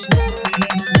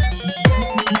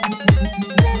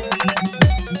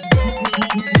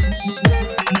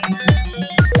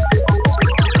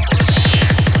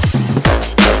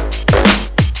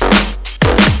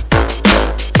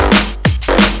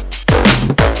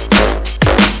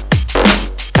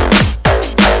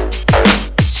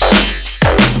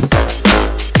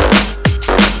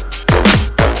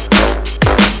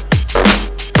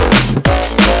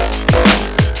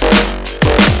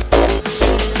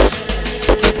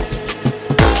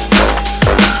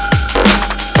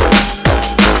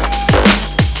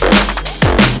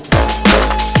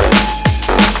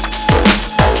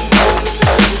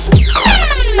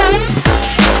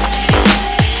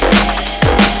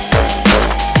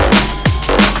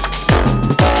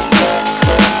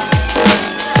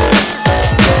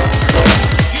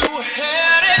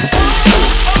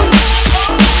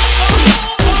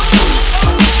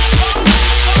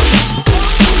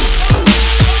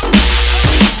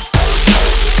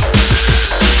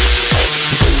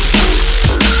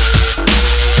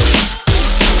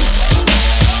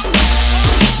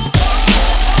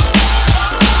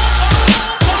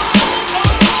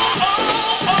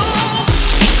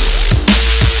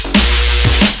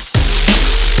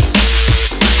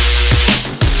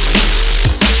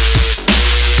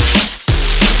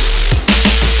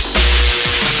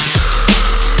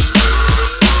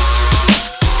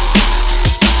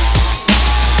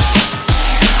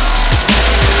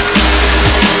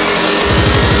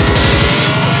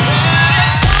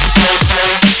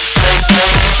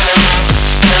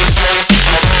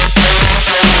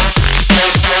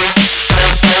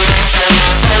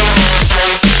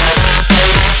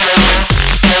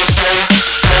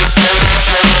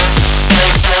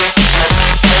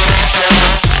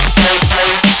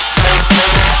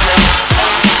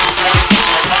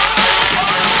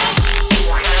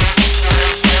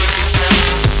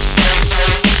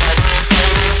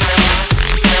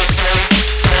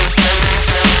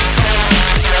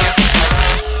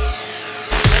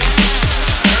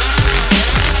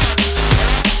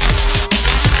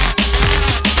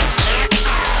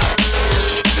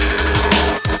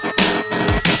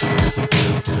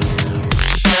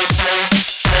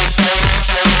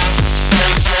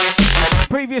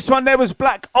 One there was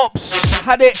Black Ops,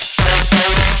 had it,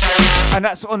 and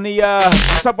that's on the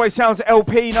Subway Sounds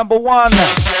LP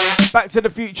 #1, Back to the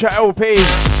Future LP.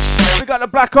 We got the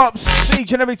Black Ops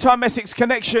each and every time Essex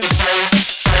connection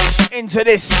into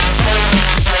this,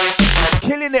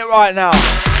 killing it right now.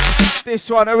 This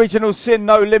one, Original Sin,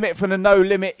 No Limit from the No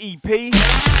Limit EP.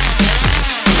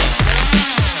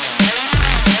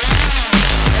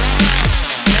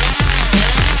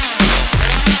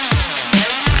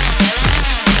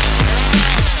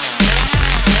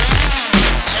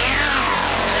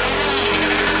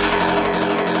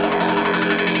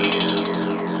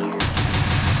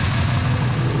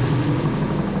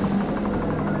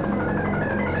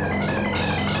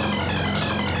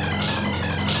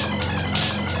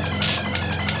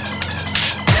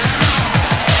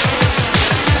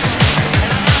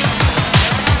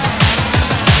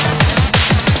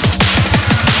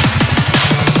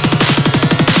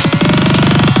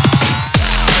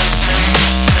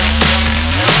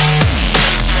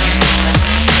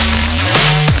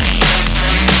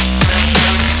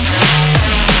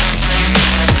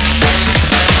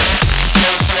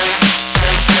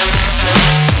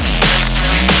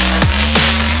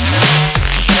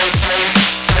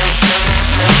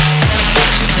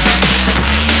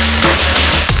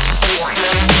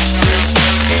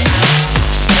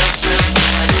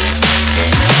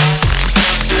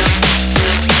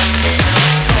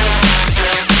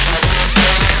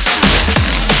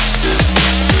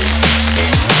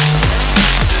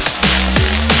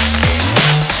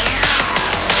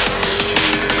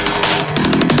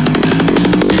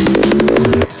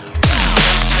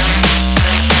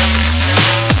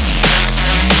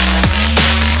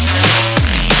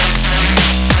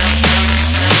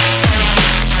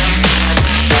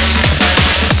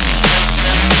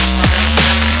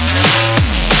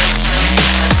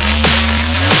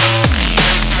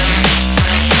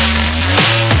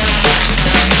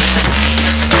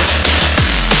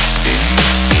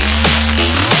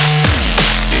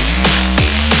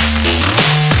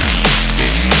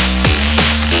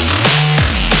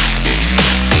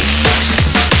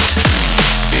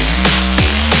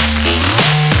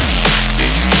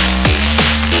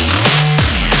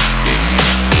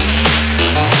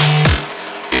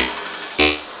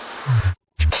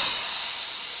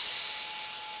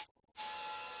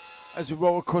 as we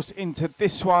roll across into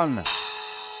this one.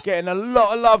 Getting a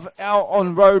lot of love out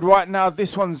on road right now.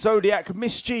 This one, Zodiac,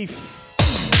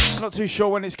 Mischief. Not too sure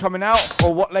when it's coming out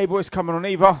or what label it's coming on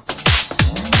either.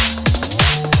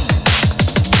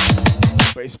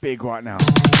 But it's big right now.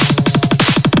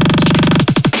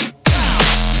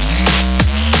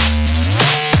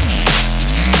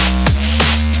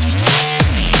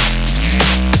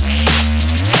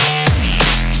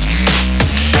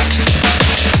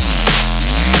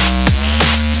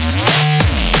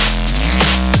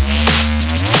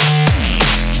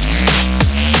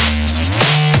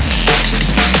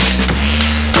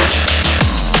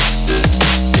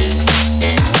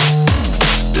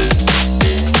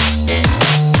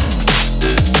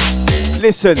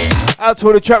 Listen, out to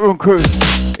all the chat room crew.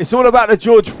 It's all about the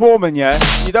George Foreman, yeah?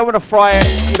 You don't want to fry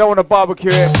it, you don't want to barbecue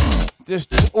it.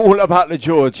 Just all about the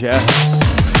George, yeah?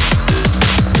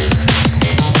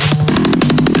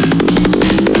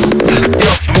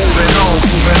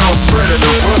 Moving on, spreading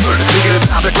the word. Thinking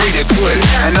about the great good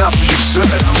and up the absurd.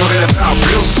 Talking about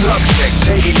real subjects,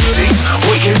 taking it deep.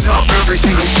 Waking up every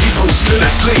single sheep who's still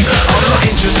asleep. I'm not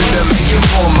interested in making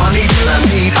more money than I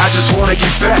need. I just wanna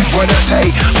get back when I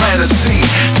take, plant a seed.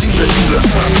 Deeper to the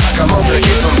earth, like I'm on the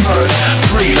given birth.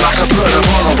 Free like a bird, I'm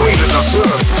on the wave as I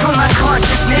serve. From my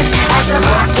consciousness, as I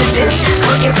rock to this,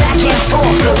 swinging back and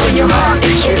forth, blowing your heart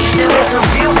to kiss. There is a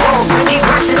real world, bringing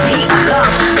recipe of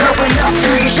love. Growing up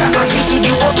through your shotgun, taking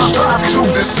you up above. To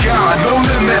the sky, no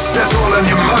limits, that's all in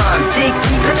your mind. Dig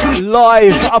deeper to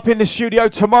Live up in the studio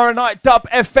tomorrow night, Dub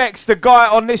FX, the guy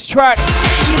on this track.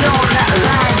 you know that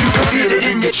line. You can feel it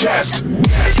in your chest.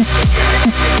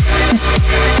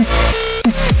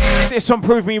 This one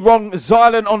proved me wrong,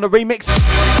 Xylent on the remix.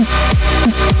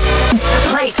 The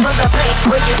place for the place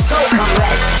where your soul can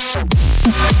rest.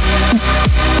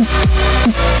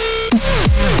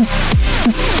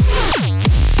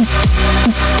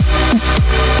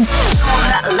 On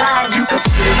that line, You can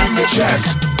feel it in your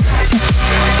chest.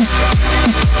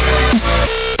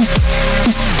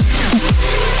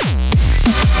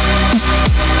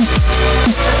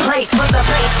 the place for the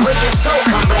place where your soul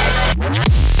can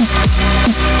rest.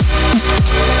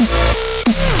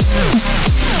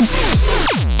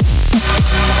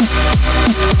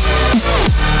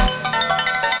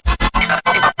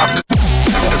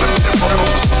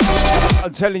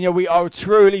 I'm telling you, we are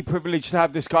truly privileged to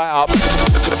have this guy up.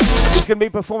 He's going to be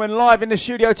performing live in the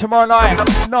studio tomorrow night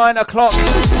at 9 o'clock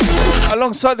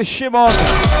alongside the Shaman,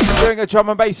 doing a drum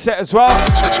and bass set as well.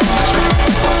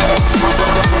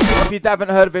 If you haven't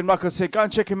heard of him, like I said, go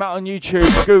and check him out on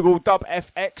YouTube. Google Dub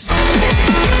FX.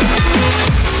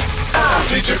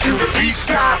 Did you feel the beat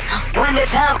stop? When the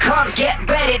time comes, get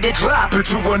ready to drop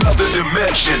Into another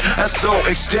dimension, a soul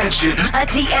extension. a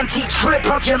DMT trip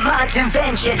of your mind's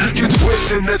invention. You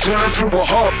twist and turn through a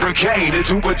hurricane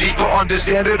into a deeper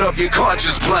understanding of your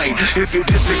conscious plane. If you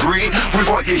disagree with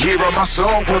what you hear on my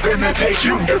song, well then it takes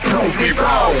you to prove me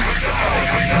wrong.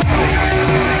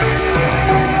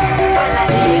 Well, I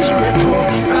dare you to prove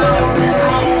me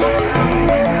wrong.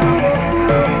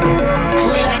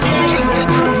 Well, I dare you to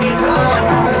prove me wrong.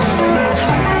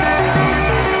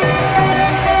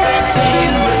 I dare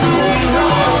you to prove me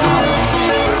wrong.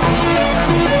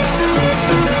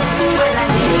 Well, I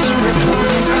dare you to prove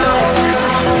me wrong.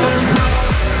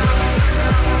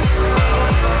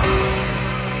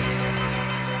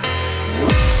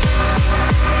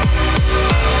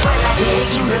 Well, I dare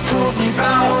you to prove me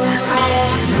wrong.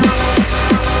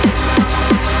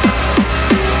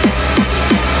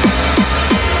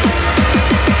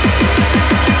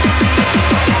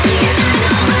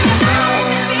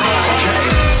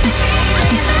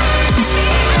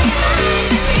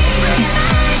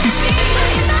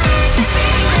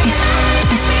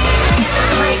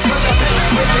 Place for the place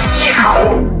with the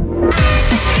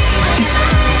soul.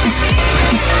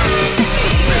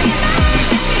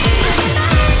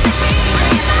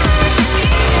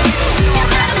 On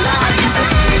that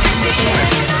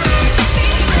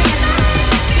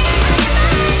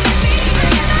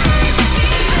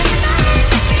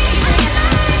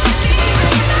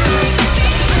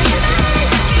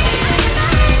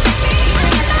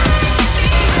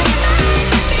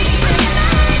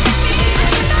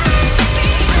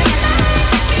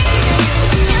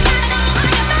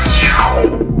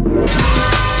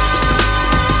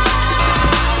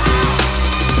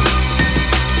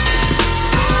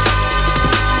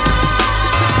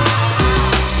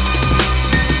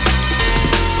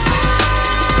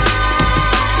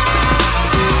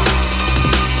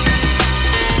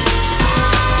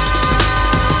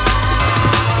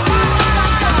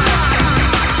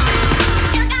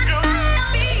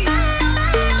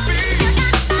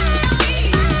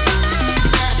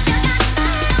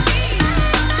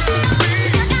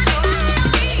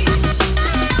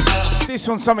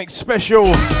one's something special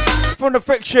from the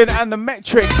Friction and the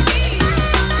Metric.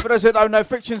 For those that don't know,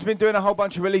 Friction's been doing a whole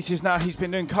bunch of releases now. He's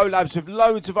been doing collabs with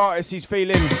loads of artists he's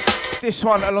feeling. This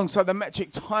one alongside the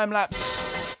Metric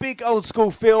time-lapse. Big old school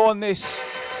feel on this.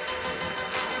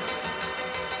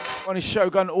 On his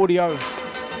Shogun Audio.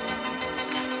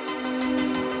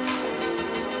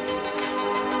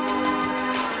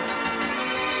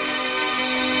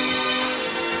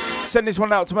 Send this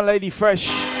one out to my lady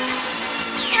Fresh.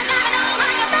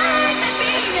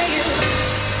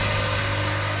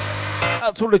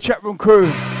 Out to all the chat room crew.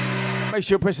 Make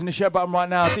sure you're pressing the share button right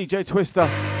now. DJ Twista.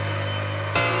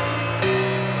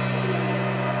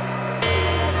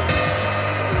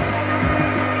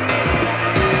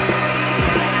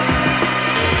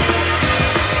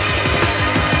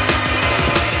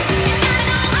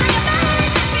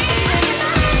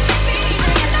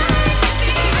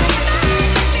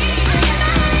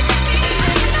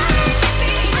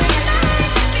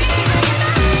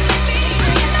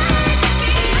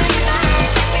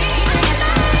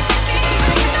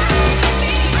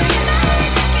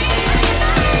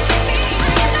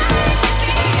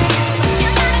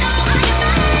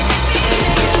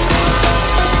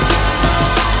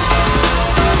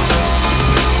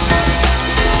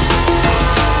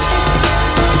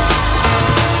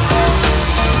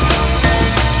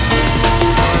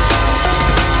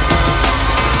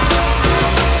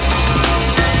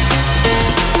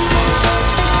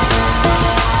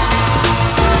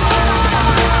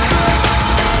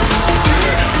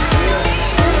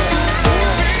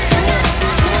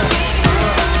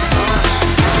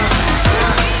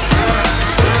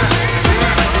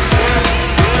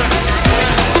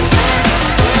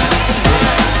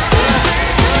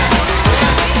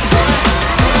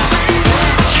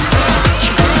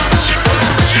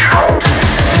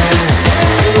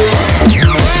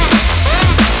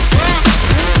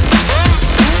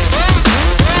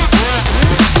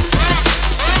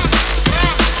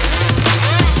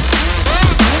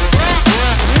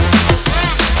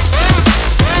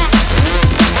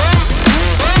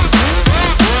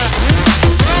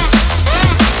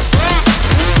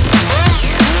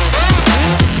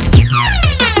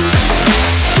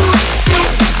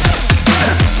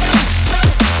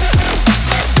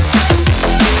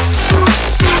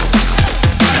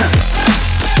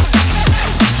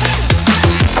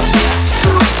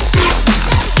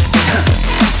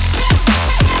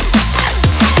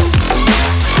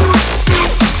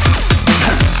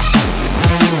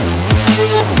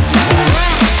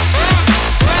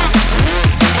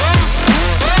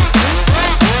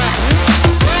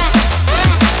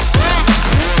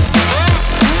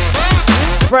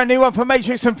 Brand new one for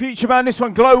Matrix and Future Man. This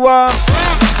one, Glowworm.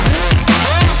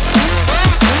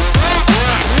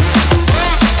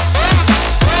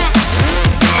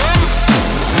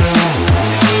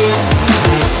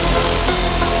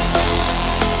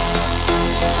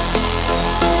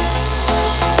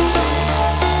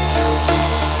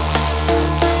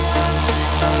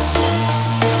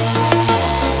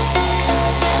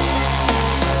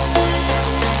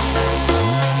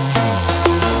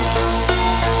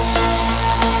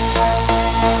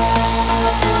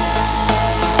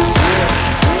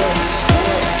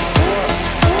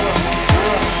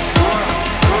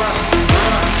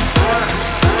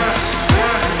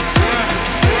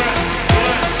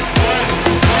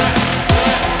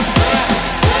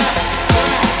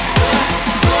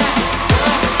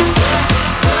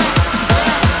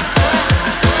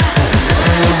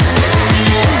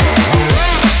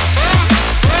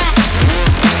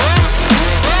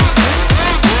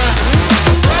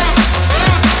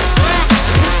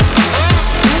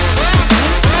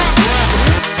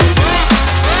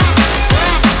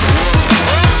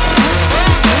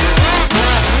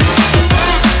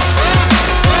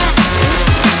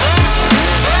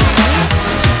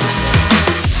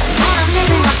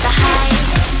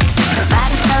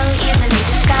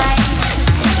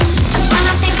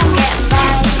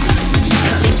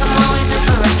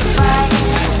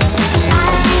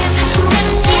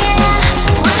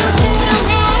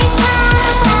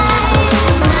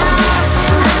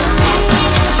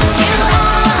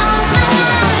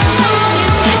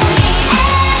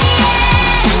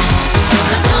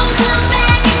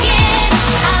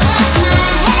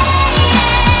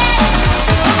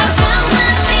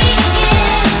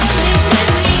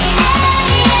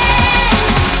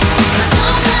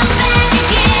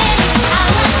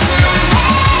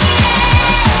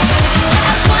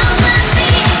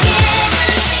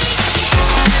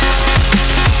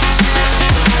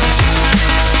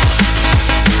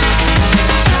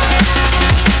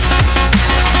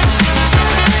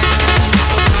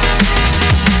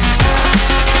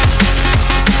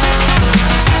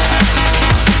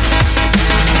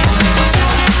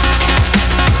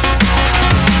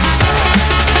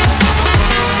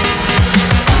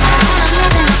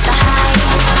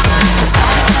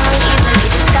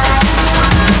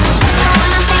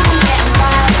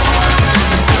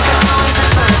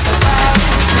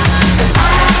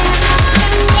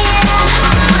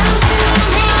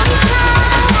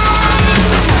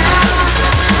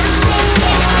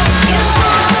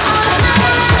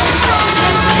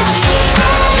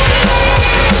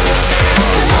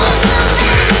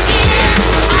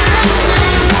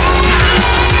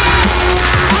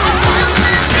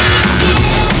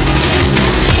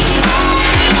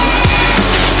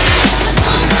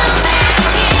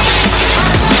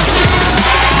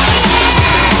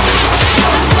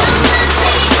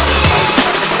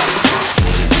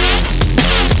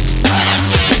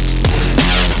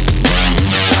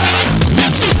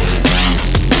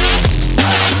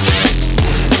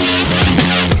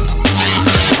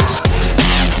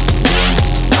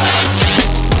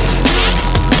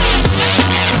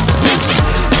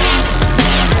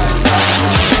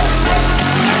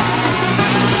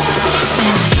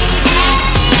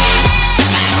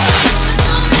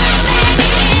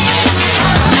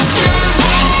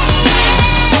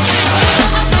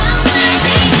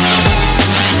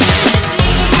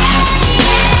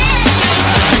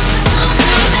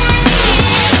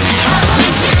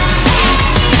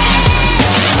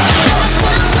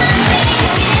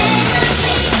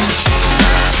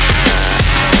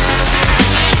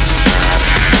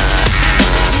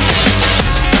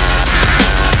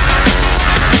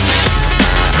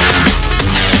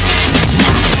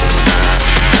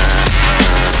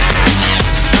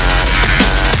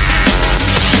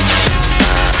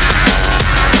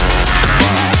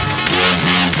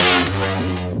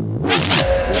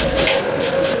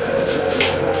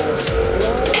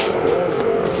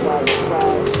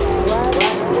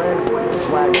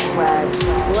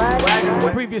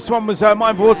 The previous one was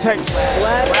Mind Vortex,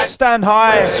 Stand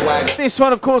High. This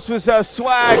one, of course, was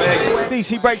Swag.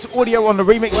 DC Breaks audio on the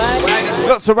remix.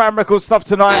 Lots of Ram Records stuff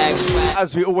tonight,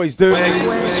 as we always do.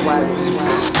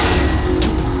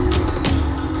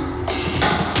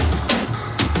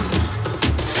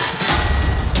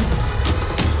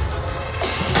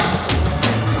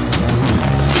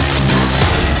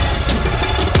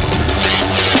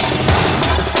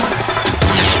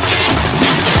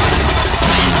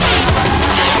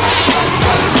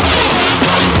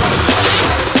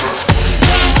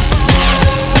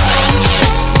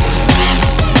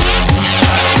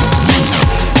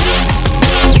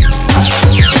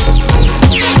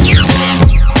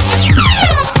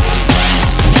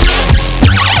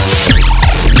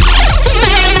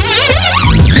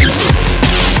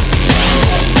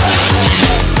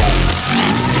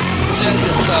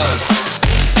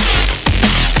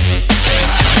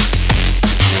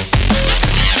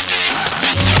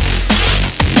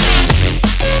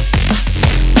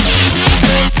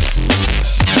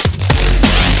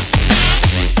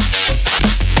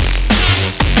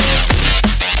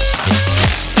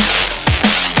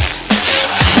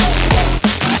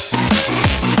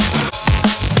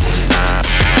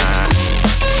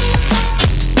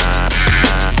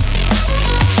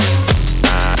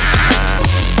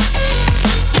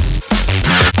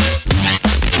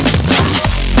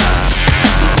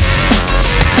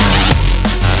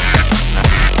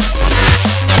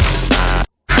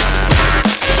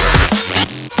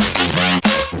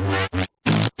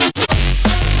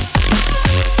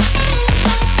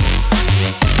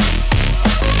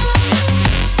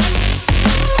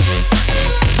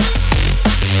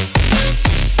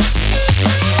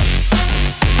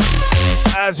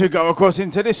 As we go across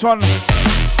into this one,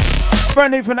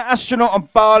 brand new from the astronaut on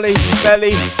Bali,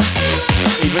 Belly,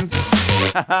 even.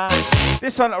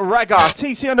 This one, Raga,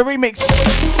 TC on the remix.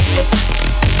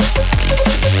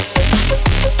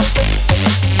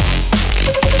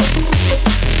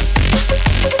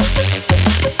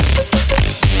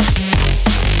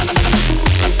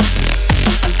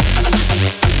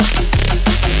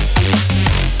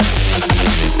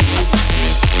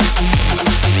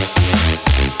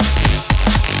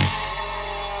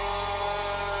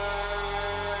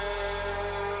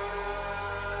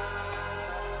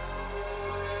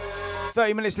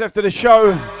 30 minutes left of the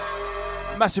show.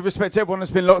 Massive respect to everyone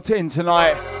that's been locked in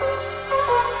tonight.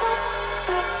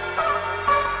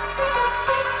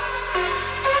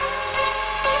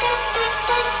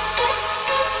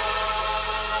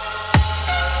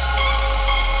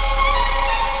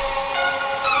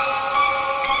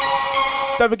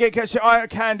 Don't forget, catch your eye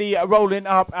candy rolling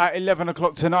up at 11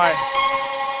 o'clock tonight.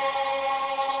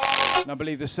 And I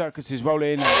believe the circus is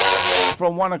rolling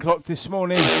from 1 o'clock this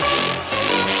morning.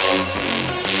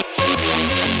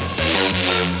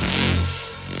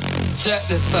 Check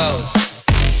this out.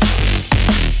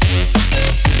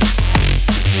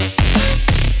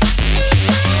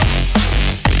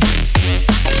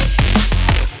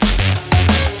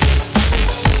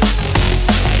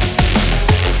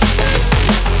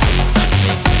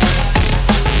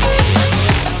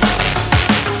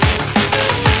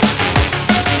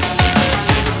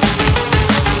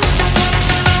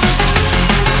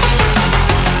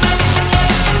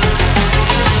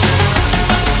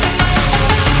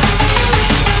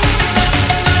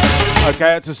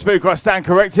 Okay, it's a spook, I stand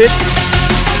corrected.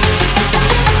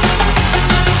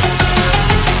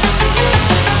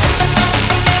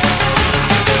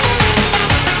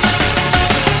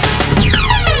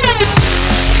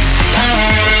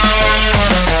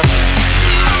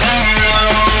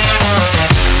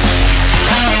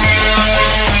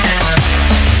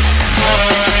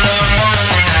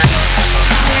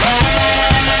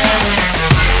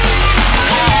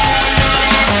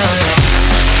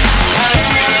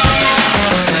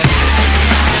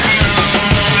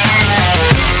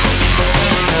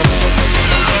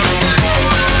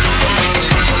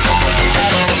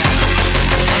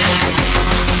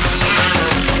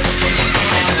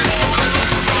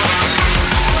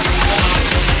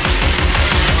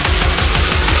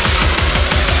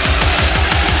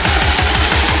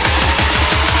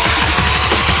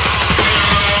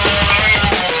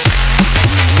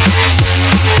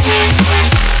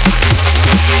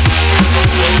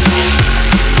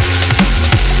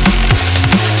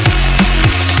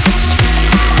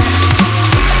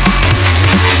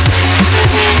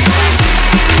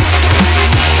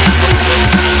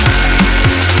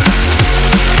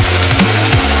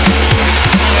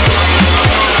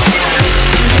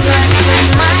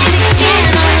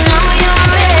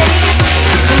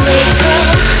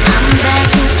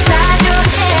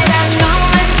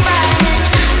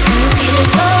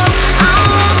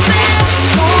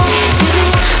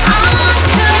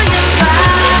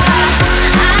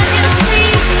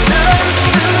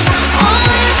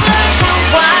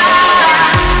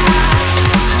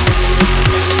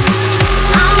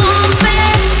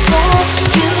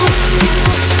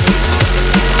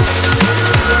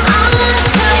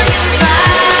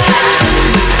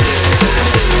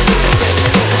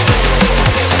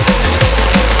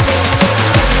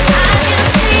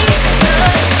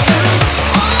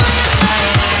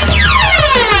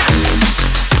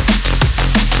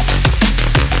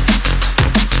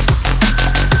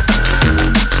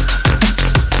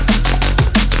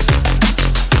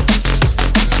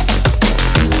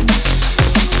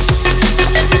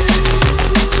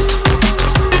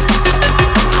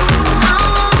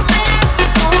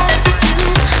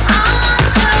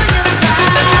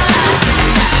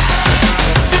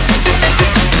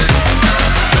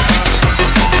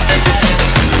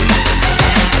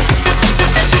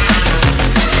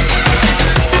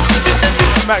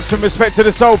 maximum respect to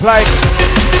the soul play.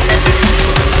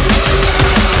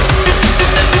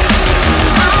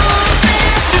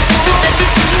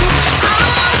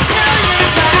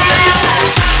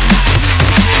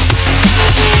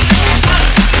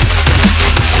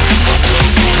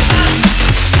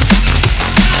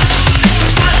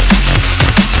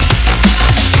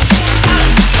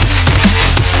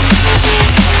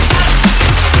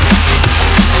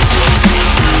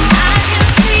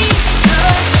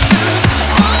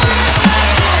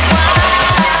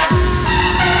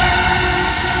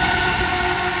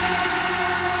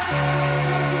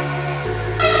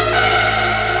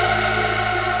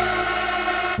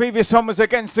 Previous one was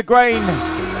Against the Grain.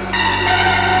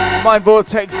 My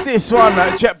Vortex. This one,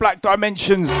 Jet Black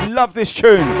Dimensions. Love this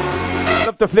tune.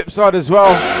 Love the flip side as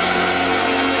well.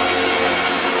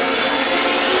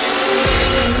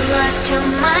 You lost your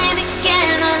mind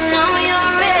again. I know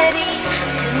you're ready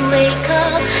to wake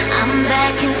up. I'm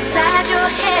back inside your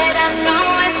head. I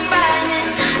know it's frightening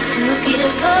to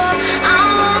give up. I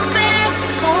won't beg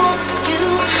for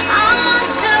you. I won't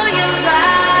tell you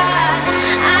lies.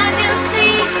 I can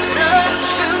see the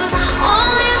truth,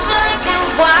 only black and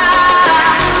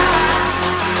white.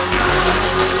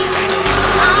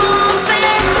 I won't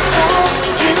beg for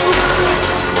you. I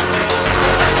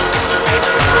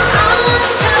won't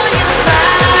tell you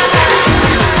lies. I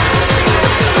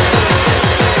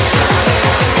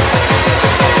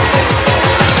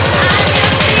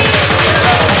can see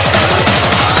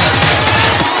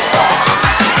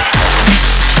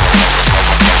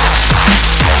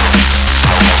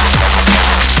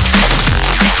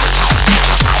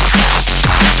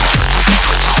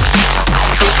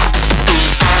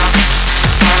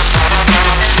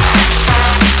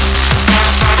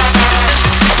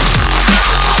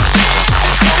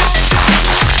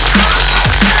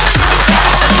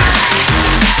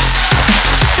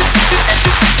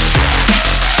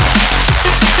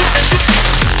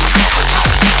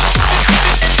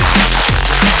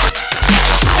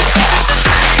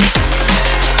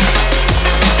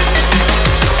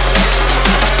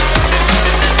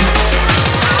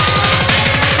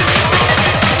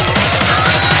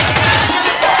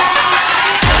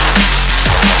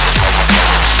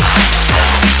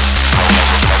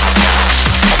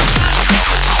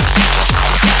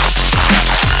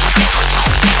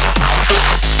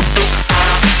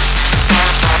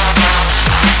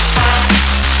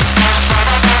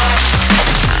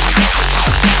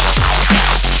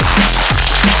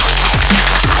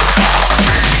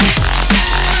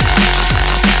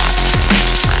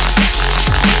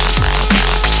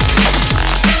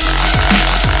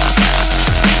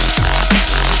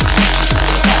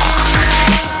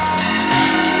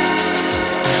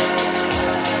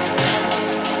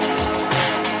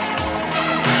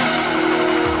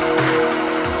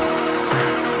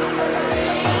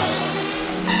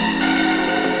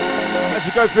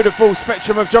Go through the full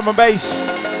spectrum of drum and bass.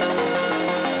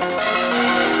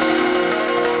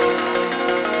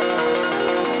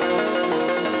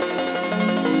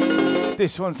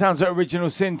 This one sounds like Original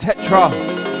Sin Tetra.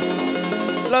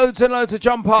 Loads and loads of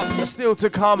jump up still to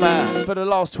come for the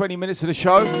last 20 minutes of the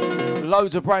show.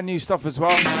 Loads of brand new stuff as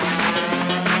well.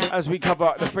 As we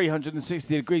cover the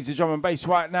 360 degrees of drum and bass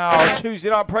right now.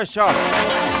 Tuesday Night Pressure.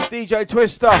 DJ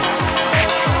Twista.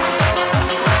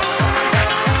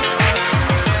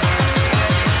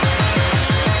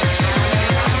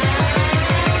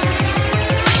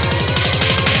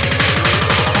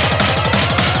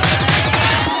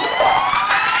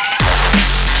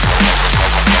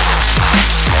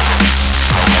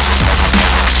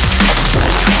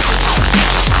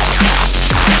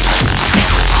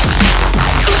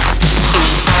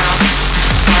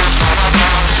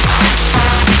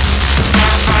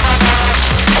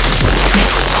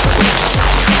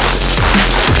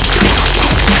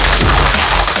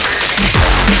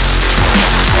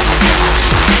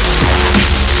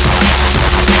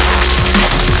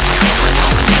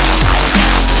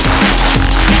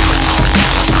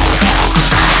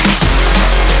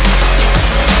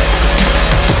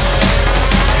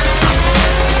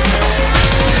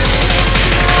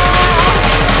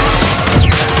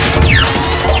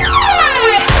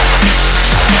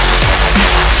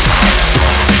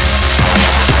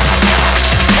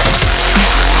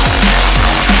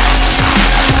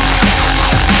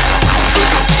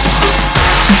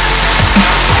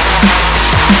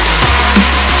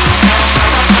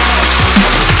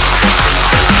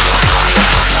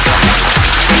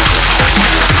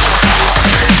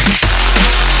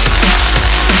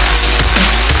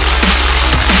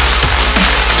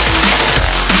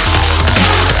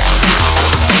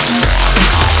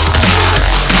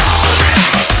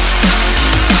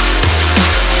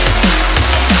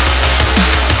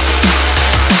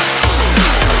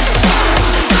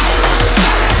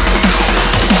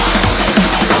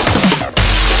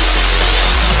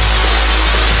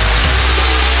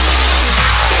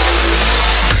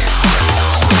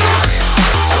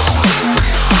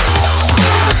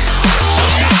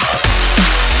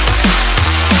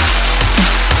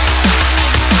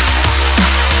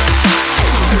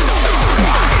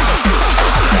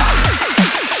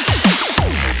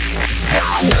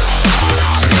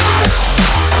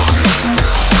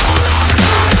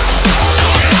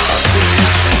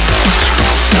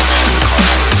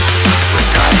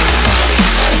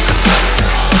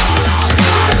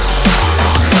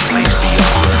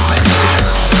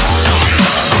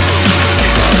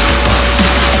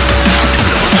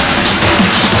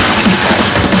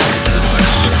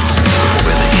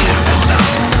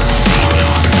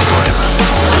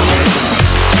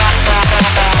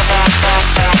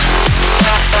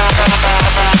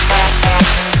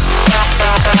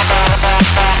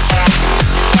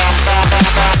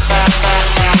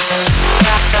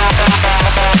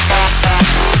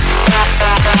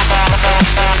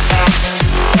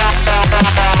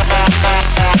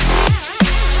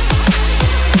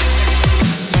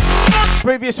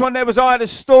 This one there was I the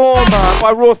Storm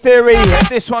by Raw Theory.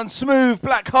 This one Smooth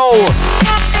Black Hole.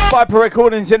 Viper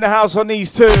Recordings in the house on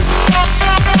these two.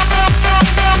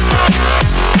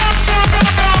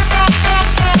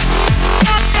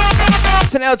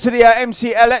 Sent out to the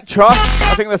MC Electra.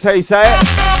 I think that's how you say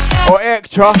it. Or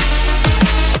Electra.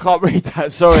 I can't read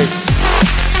that, sorry.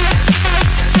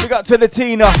 We got to the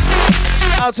Tina.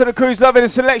 Out to the crews loving the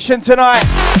selection tonight.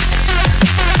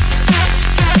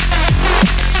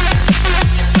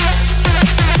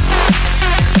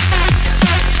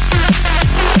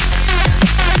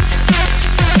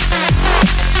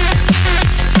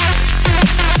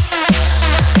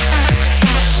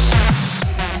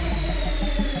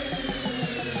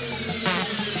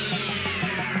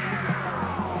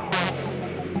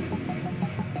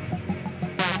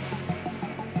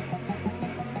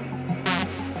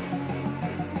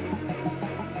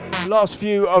 Last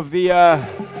few of the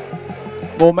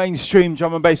more mainstream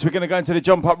drum and bass. We're going to go into the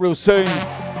jump up real soon.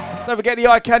 Don't forget the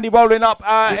eye candy rolling up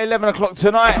at 11 o'clock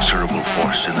tonight. Inexorable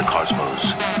force in the cosmos,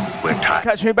 where time.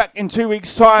 Catch me back in 2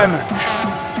 weeks' time,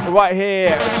 right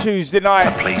here Tuesday night.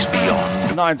 A place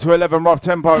beyond. 9 to 11 rough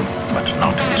tempo. But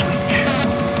not in this reach.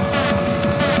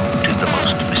 It is the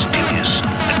most mysterious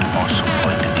and awesome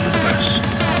point in the universe,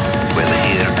 where the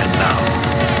here and now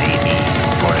may be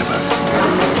forever.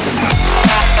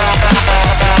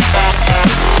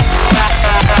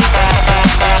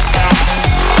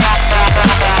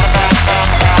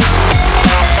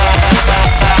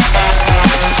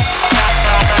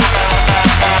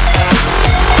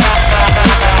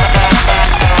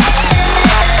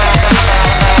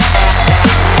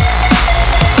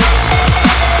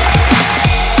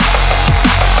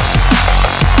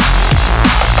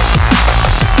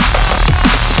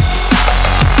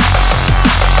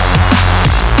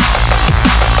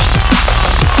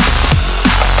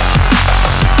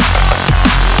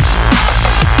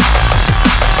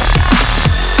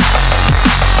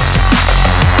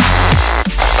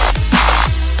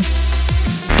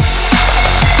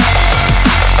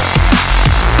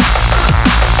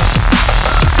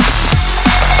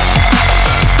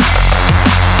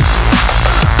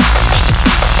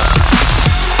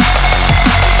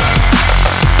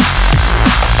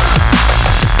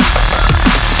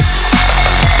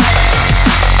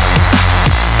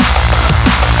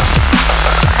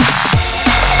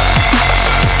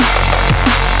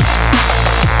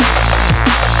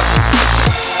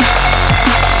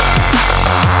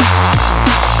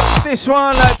 This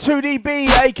one, 2DB,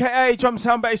 aka Drum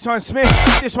Sound Bassline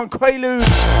Smith. This one, Quaalude.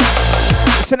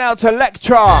 Sent out to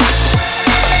Electra.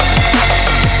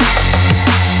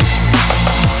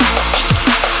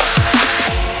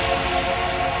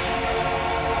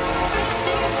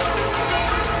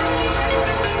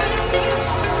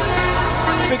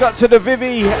 Big up to the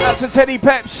Vivi, out to Teddy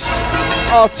Peps,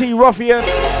 RT Ruffian.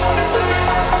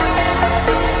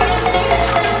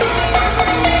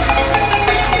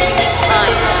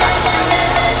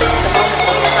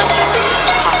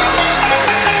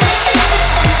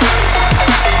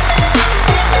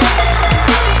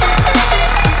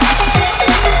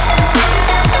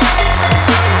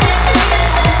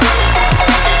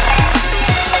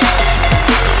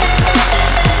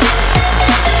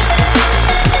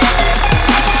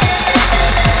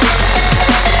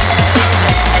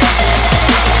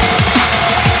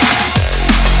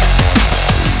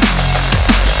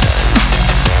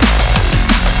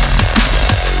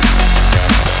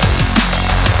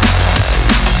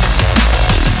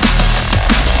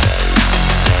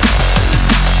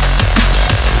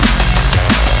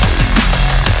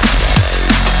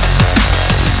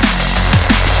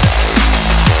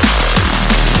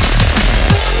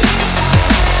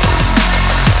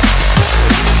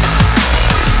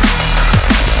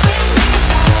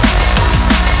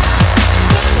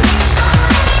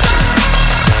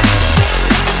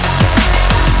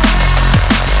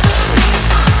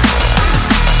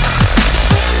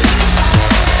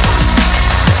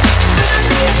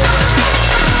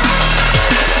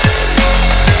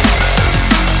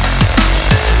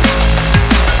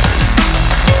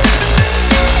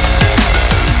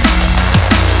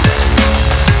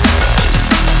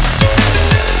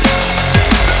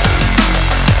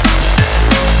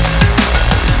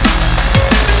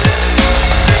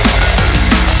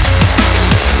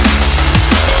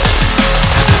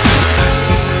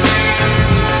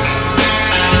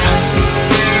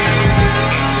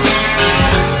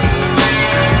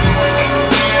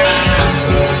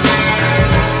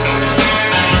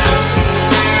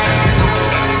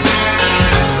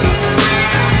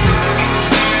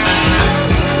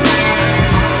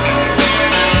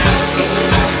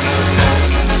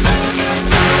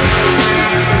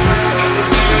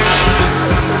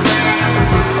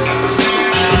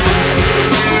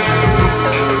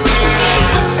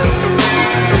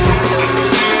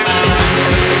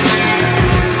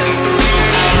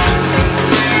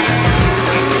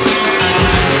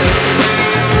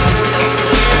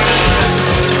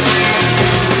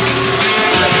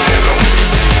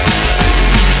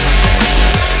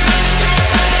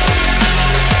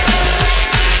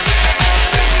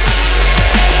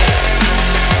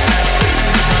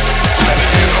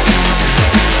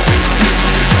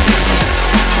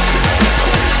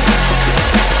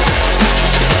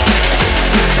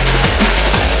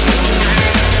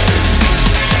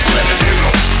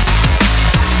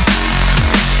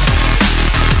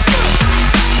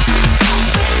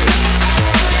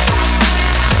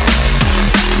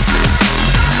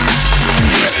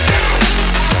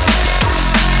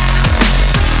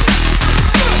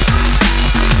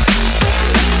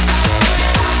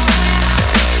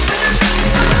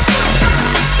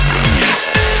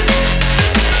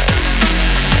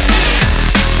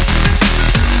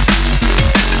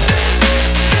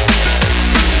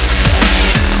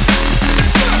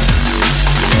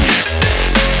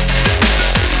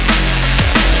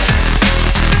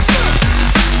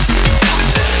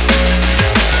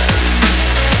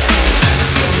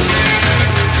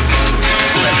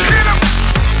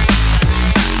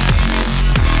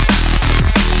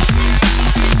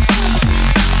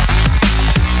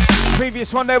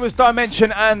 This one there was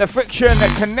Dimension and the Friction,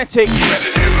 the Kinetic.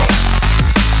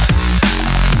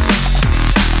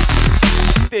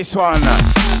 This one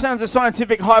sounds a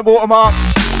Cyantific high watermark.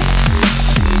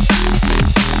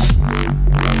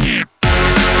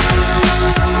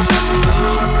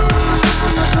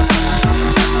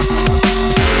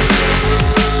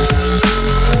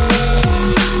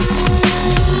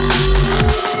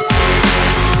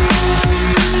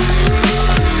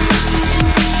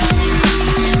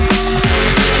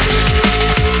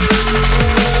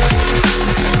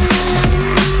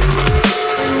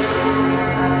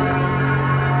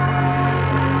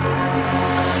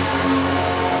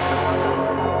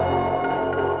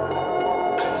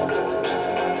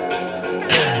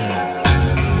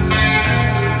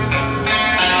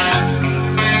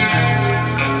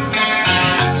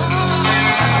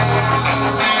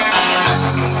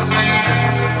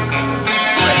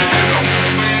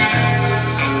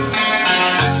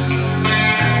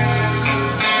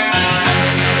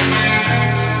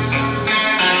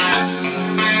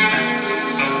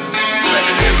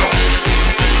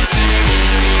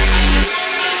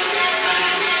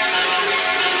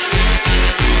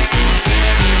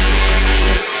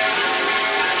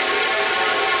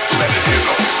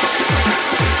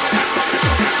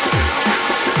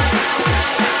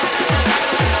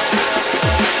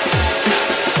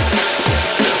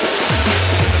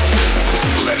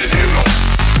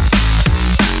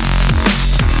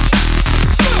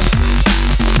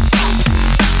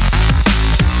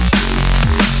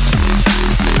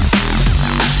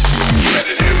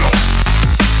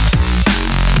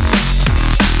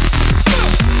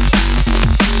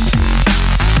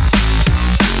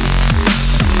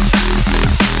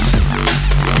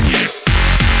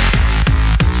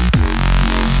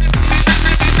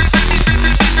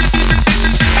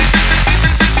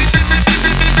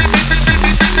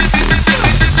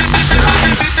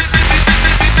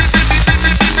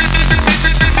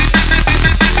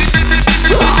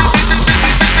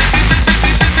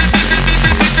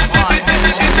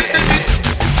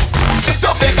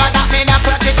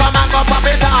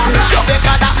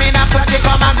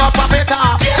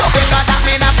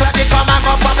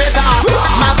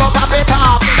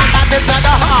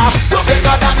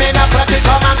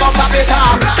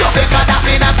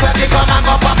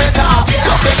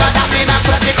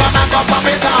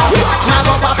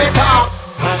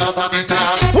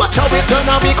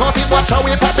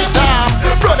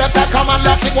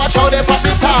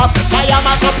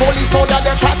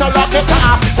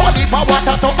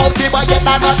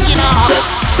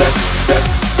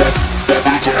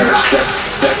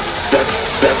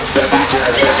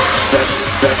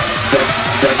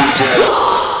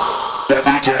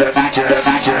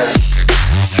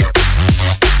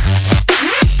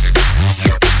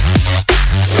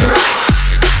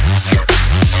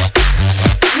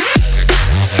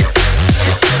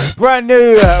 Brand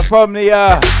new from the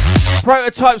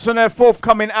Prototypes on their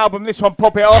forthcoming album. This one,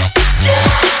 Pop It Off.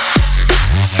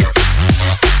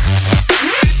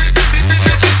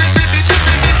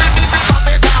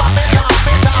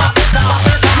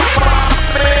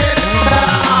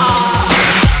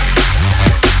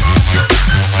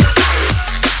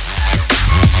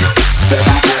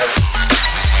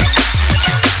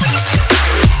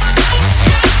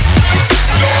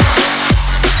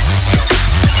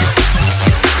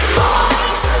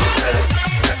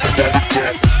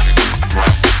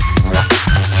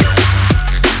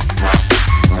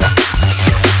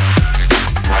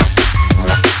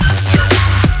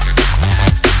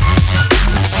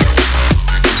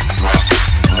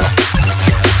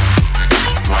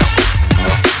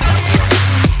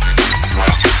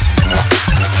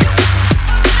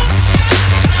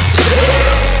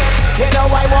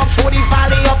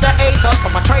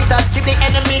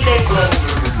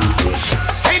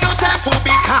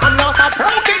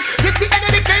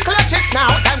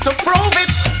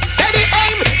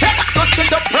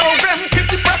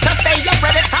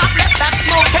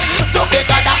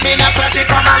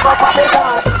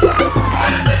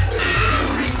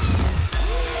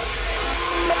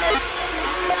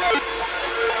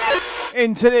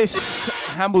 Into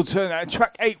this Hamilton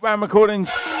track 8 round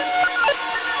recordings.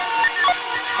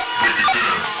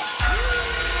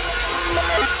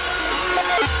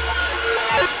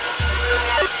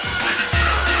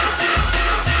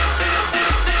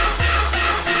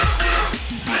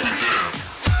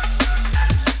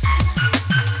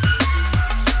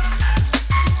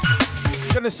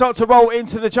 Going to start to roll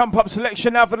into the jump up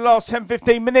selection now for the last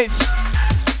 10-15 minutes.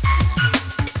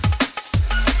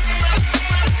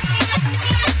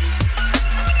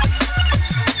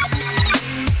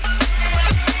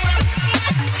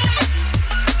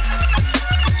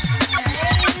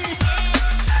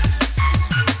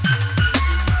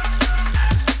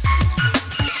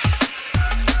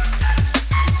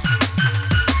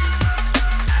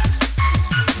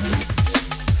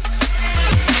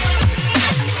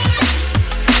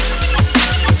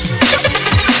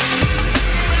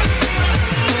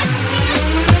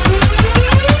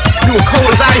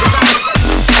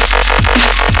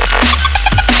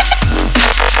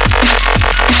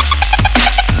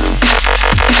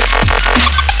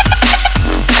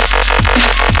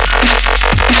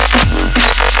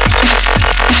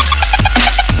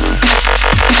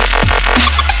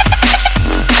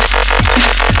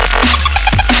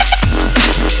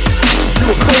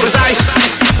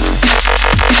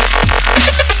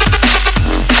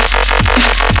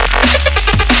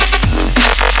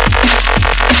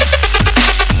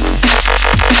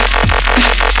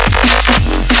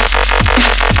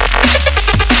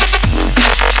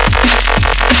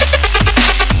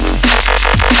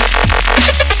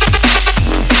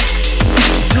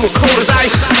 You were cold as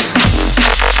ice.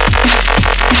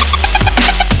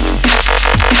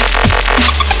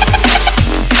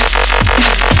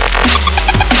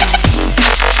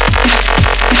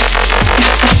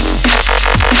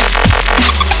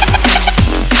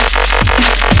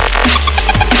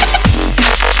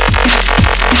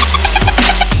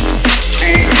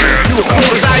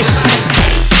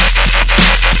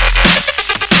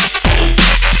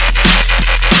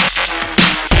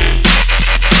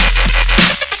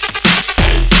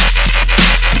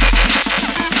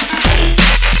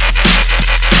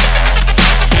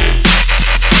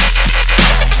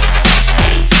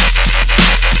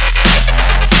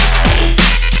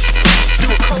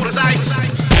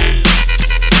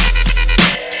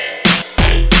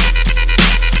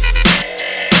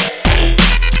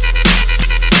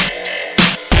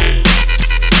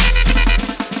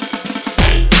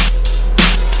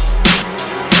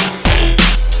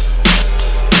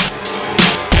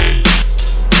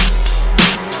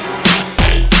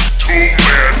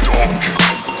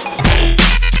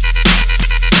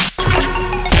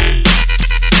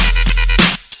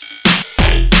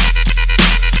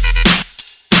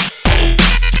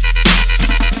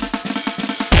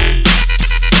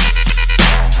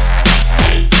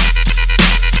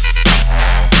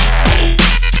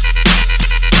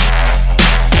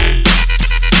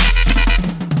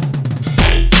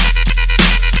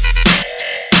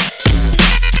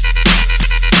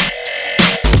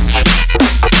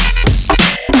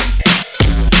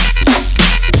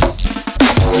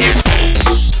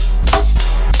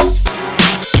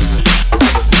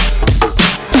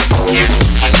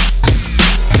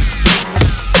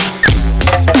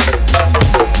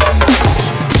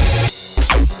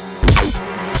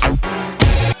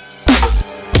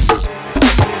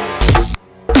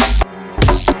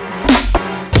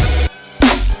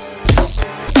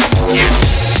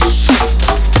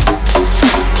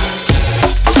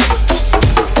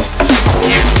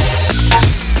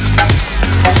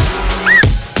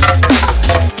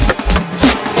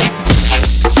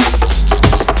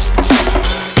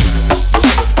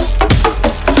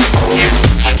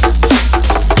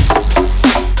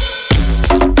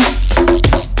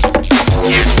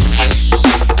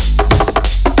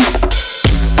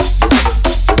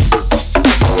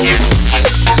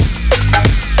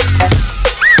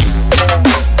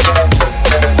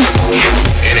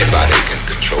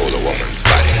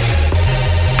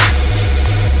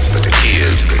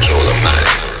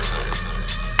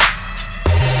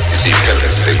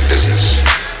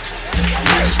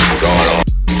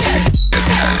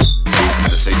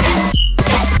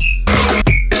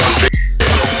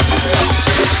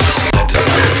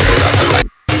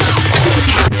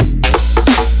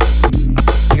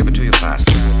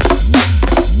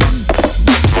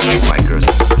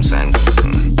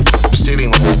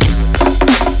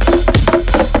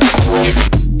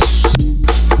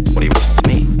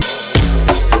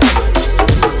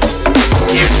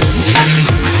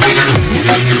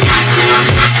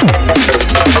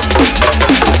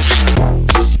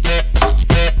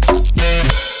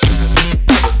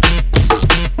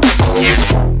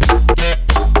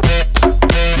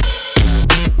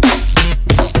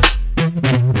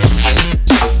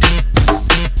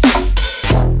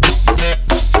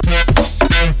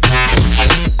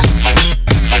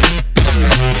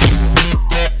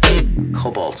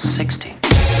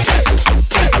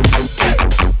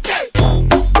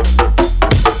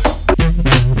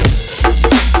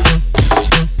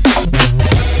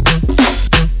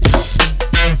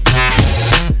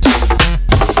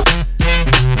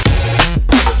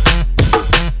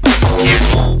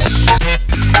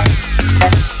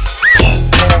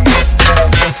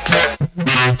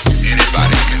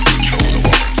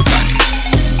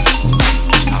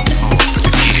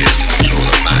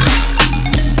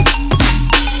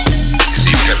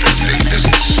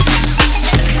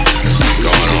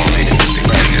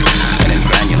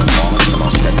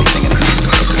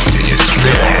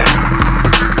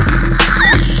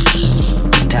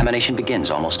 begins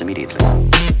almost immediately.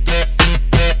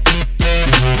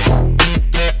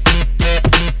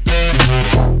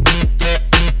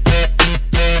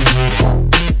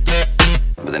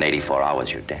 Within 84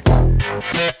 hours, you're dead.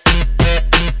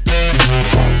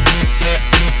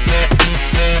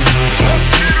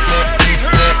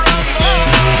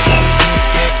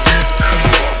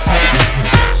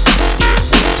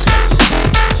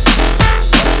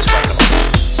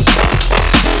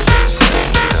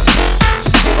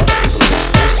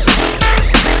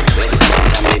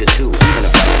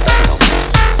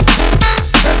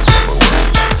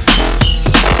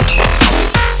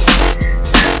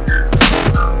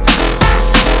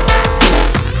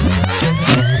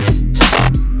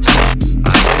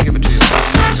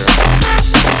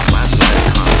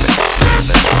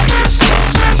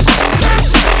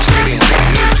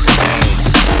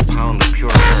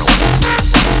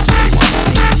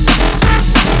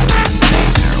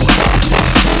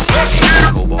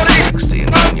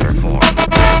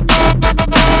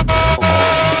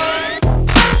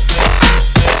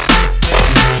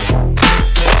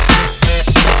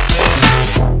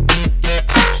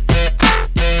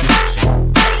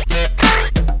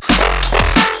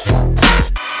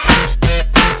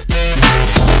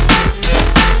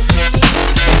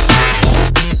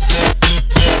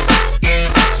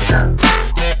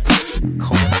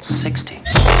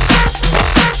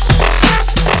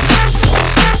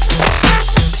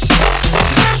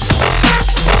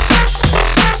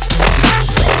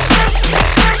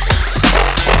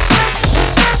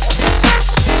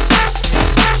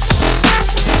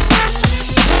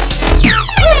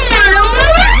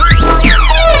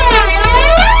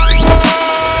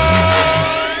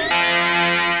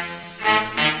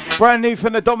 Brand new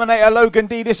from the Dominator, Logan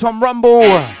D. This one, Rumble.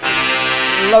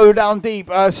 Low down deep.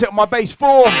 Sit on my bass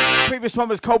 4. Previous one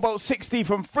was Cobalt 60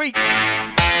 from Freak. Let's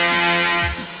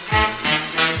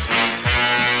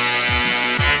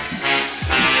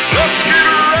get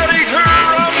ready to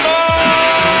rumble!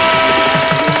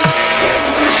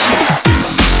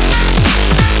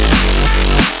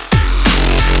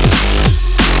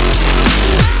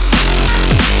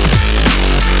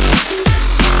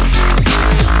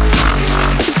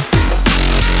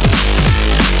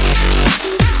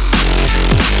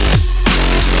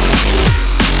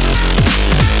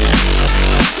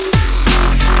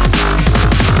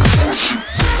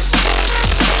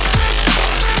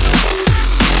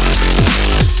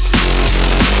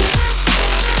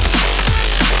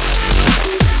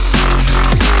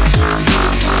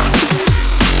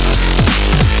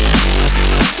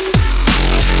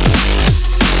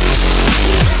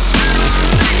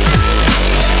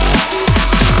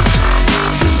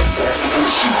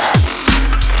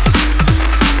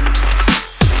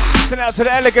 Out to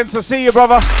the Elegance, I see you,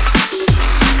 brother.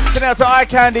 Send out to Eye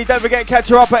Candy. Don't forget, catch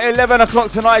her up at 11 o'clock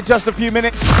tonight, just a few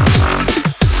minutes.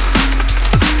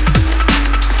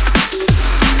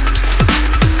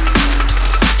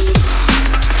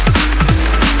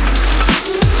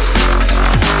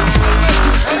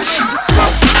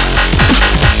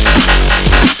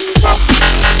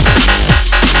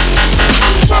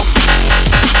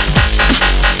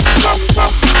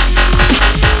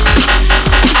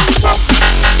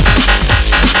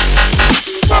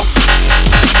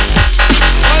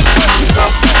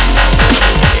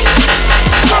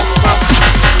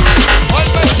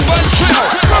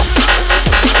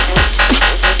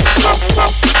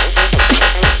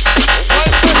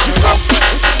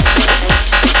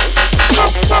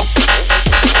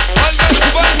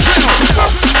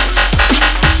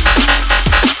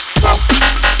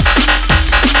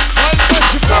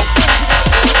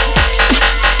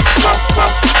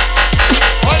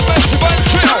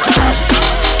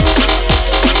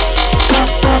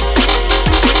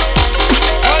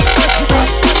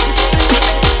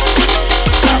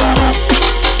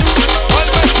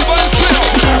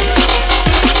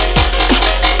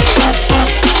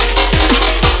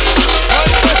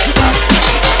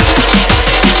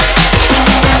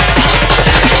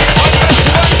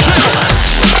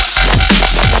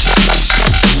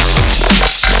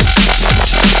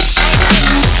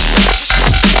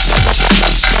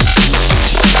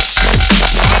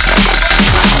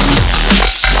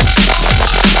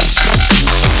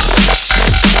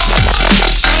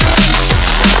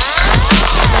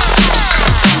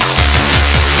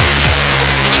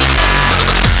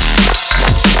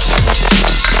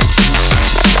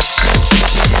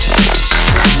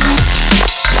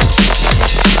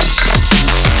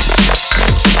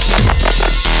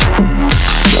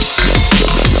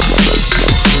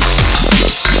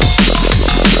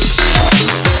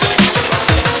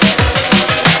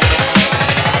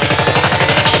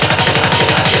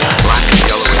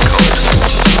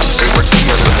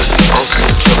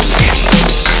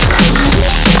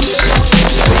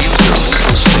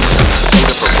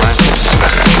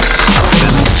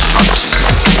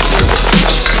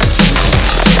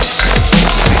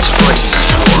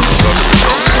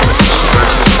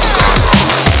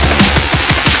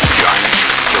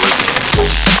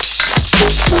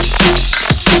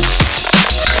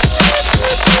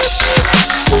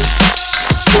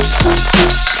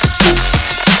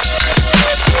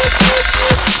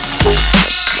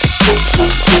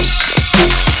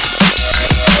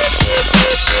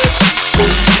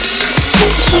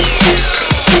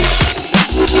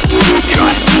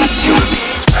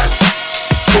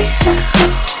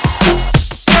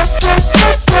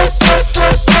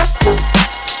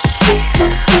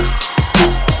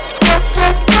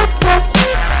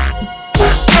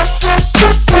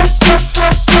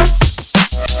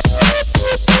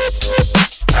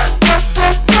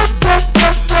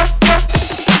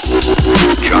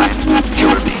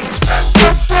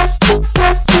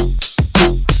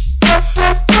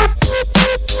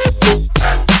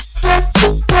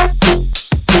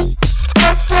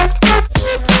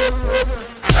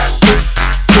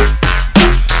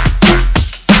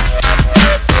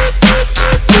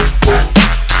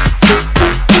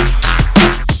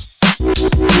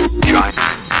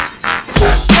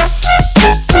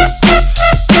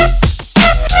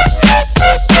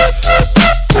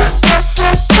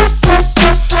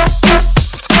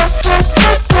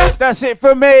 That's it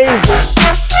from me.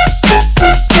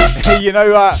 You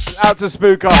know, out to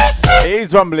Spooker. It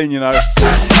is rumbling, you know.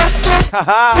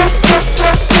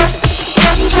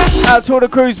 Out to all the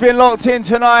crews being locked in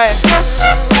tonight.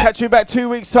 Catch you back 2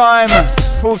 weeks' time.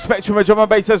 Full spectrum of drum and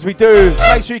bass as we do.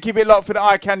 Make sure you keep it locked for the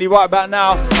eye candy right about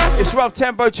now. It's rough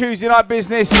tempo Tuesday night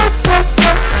business.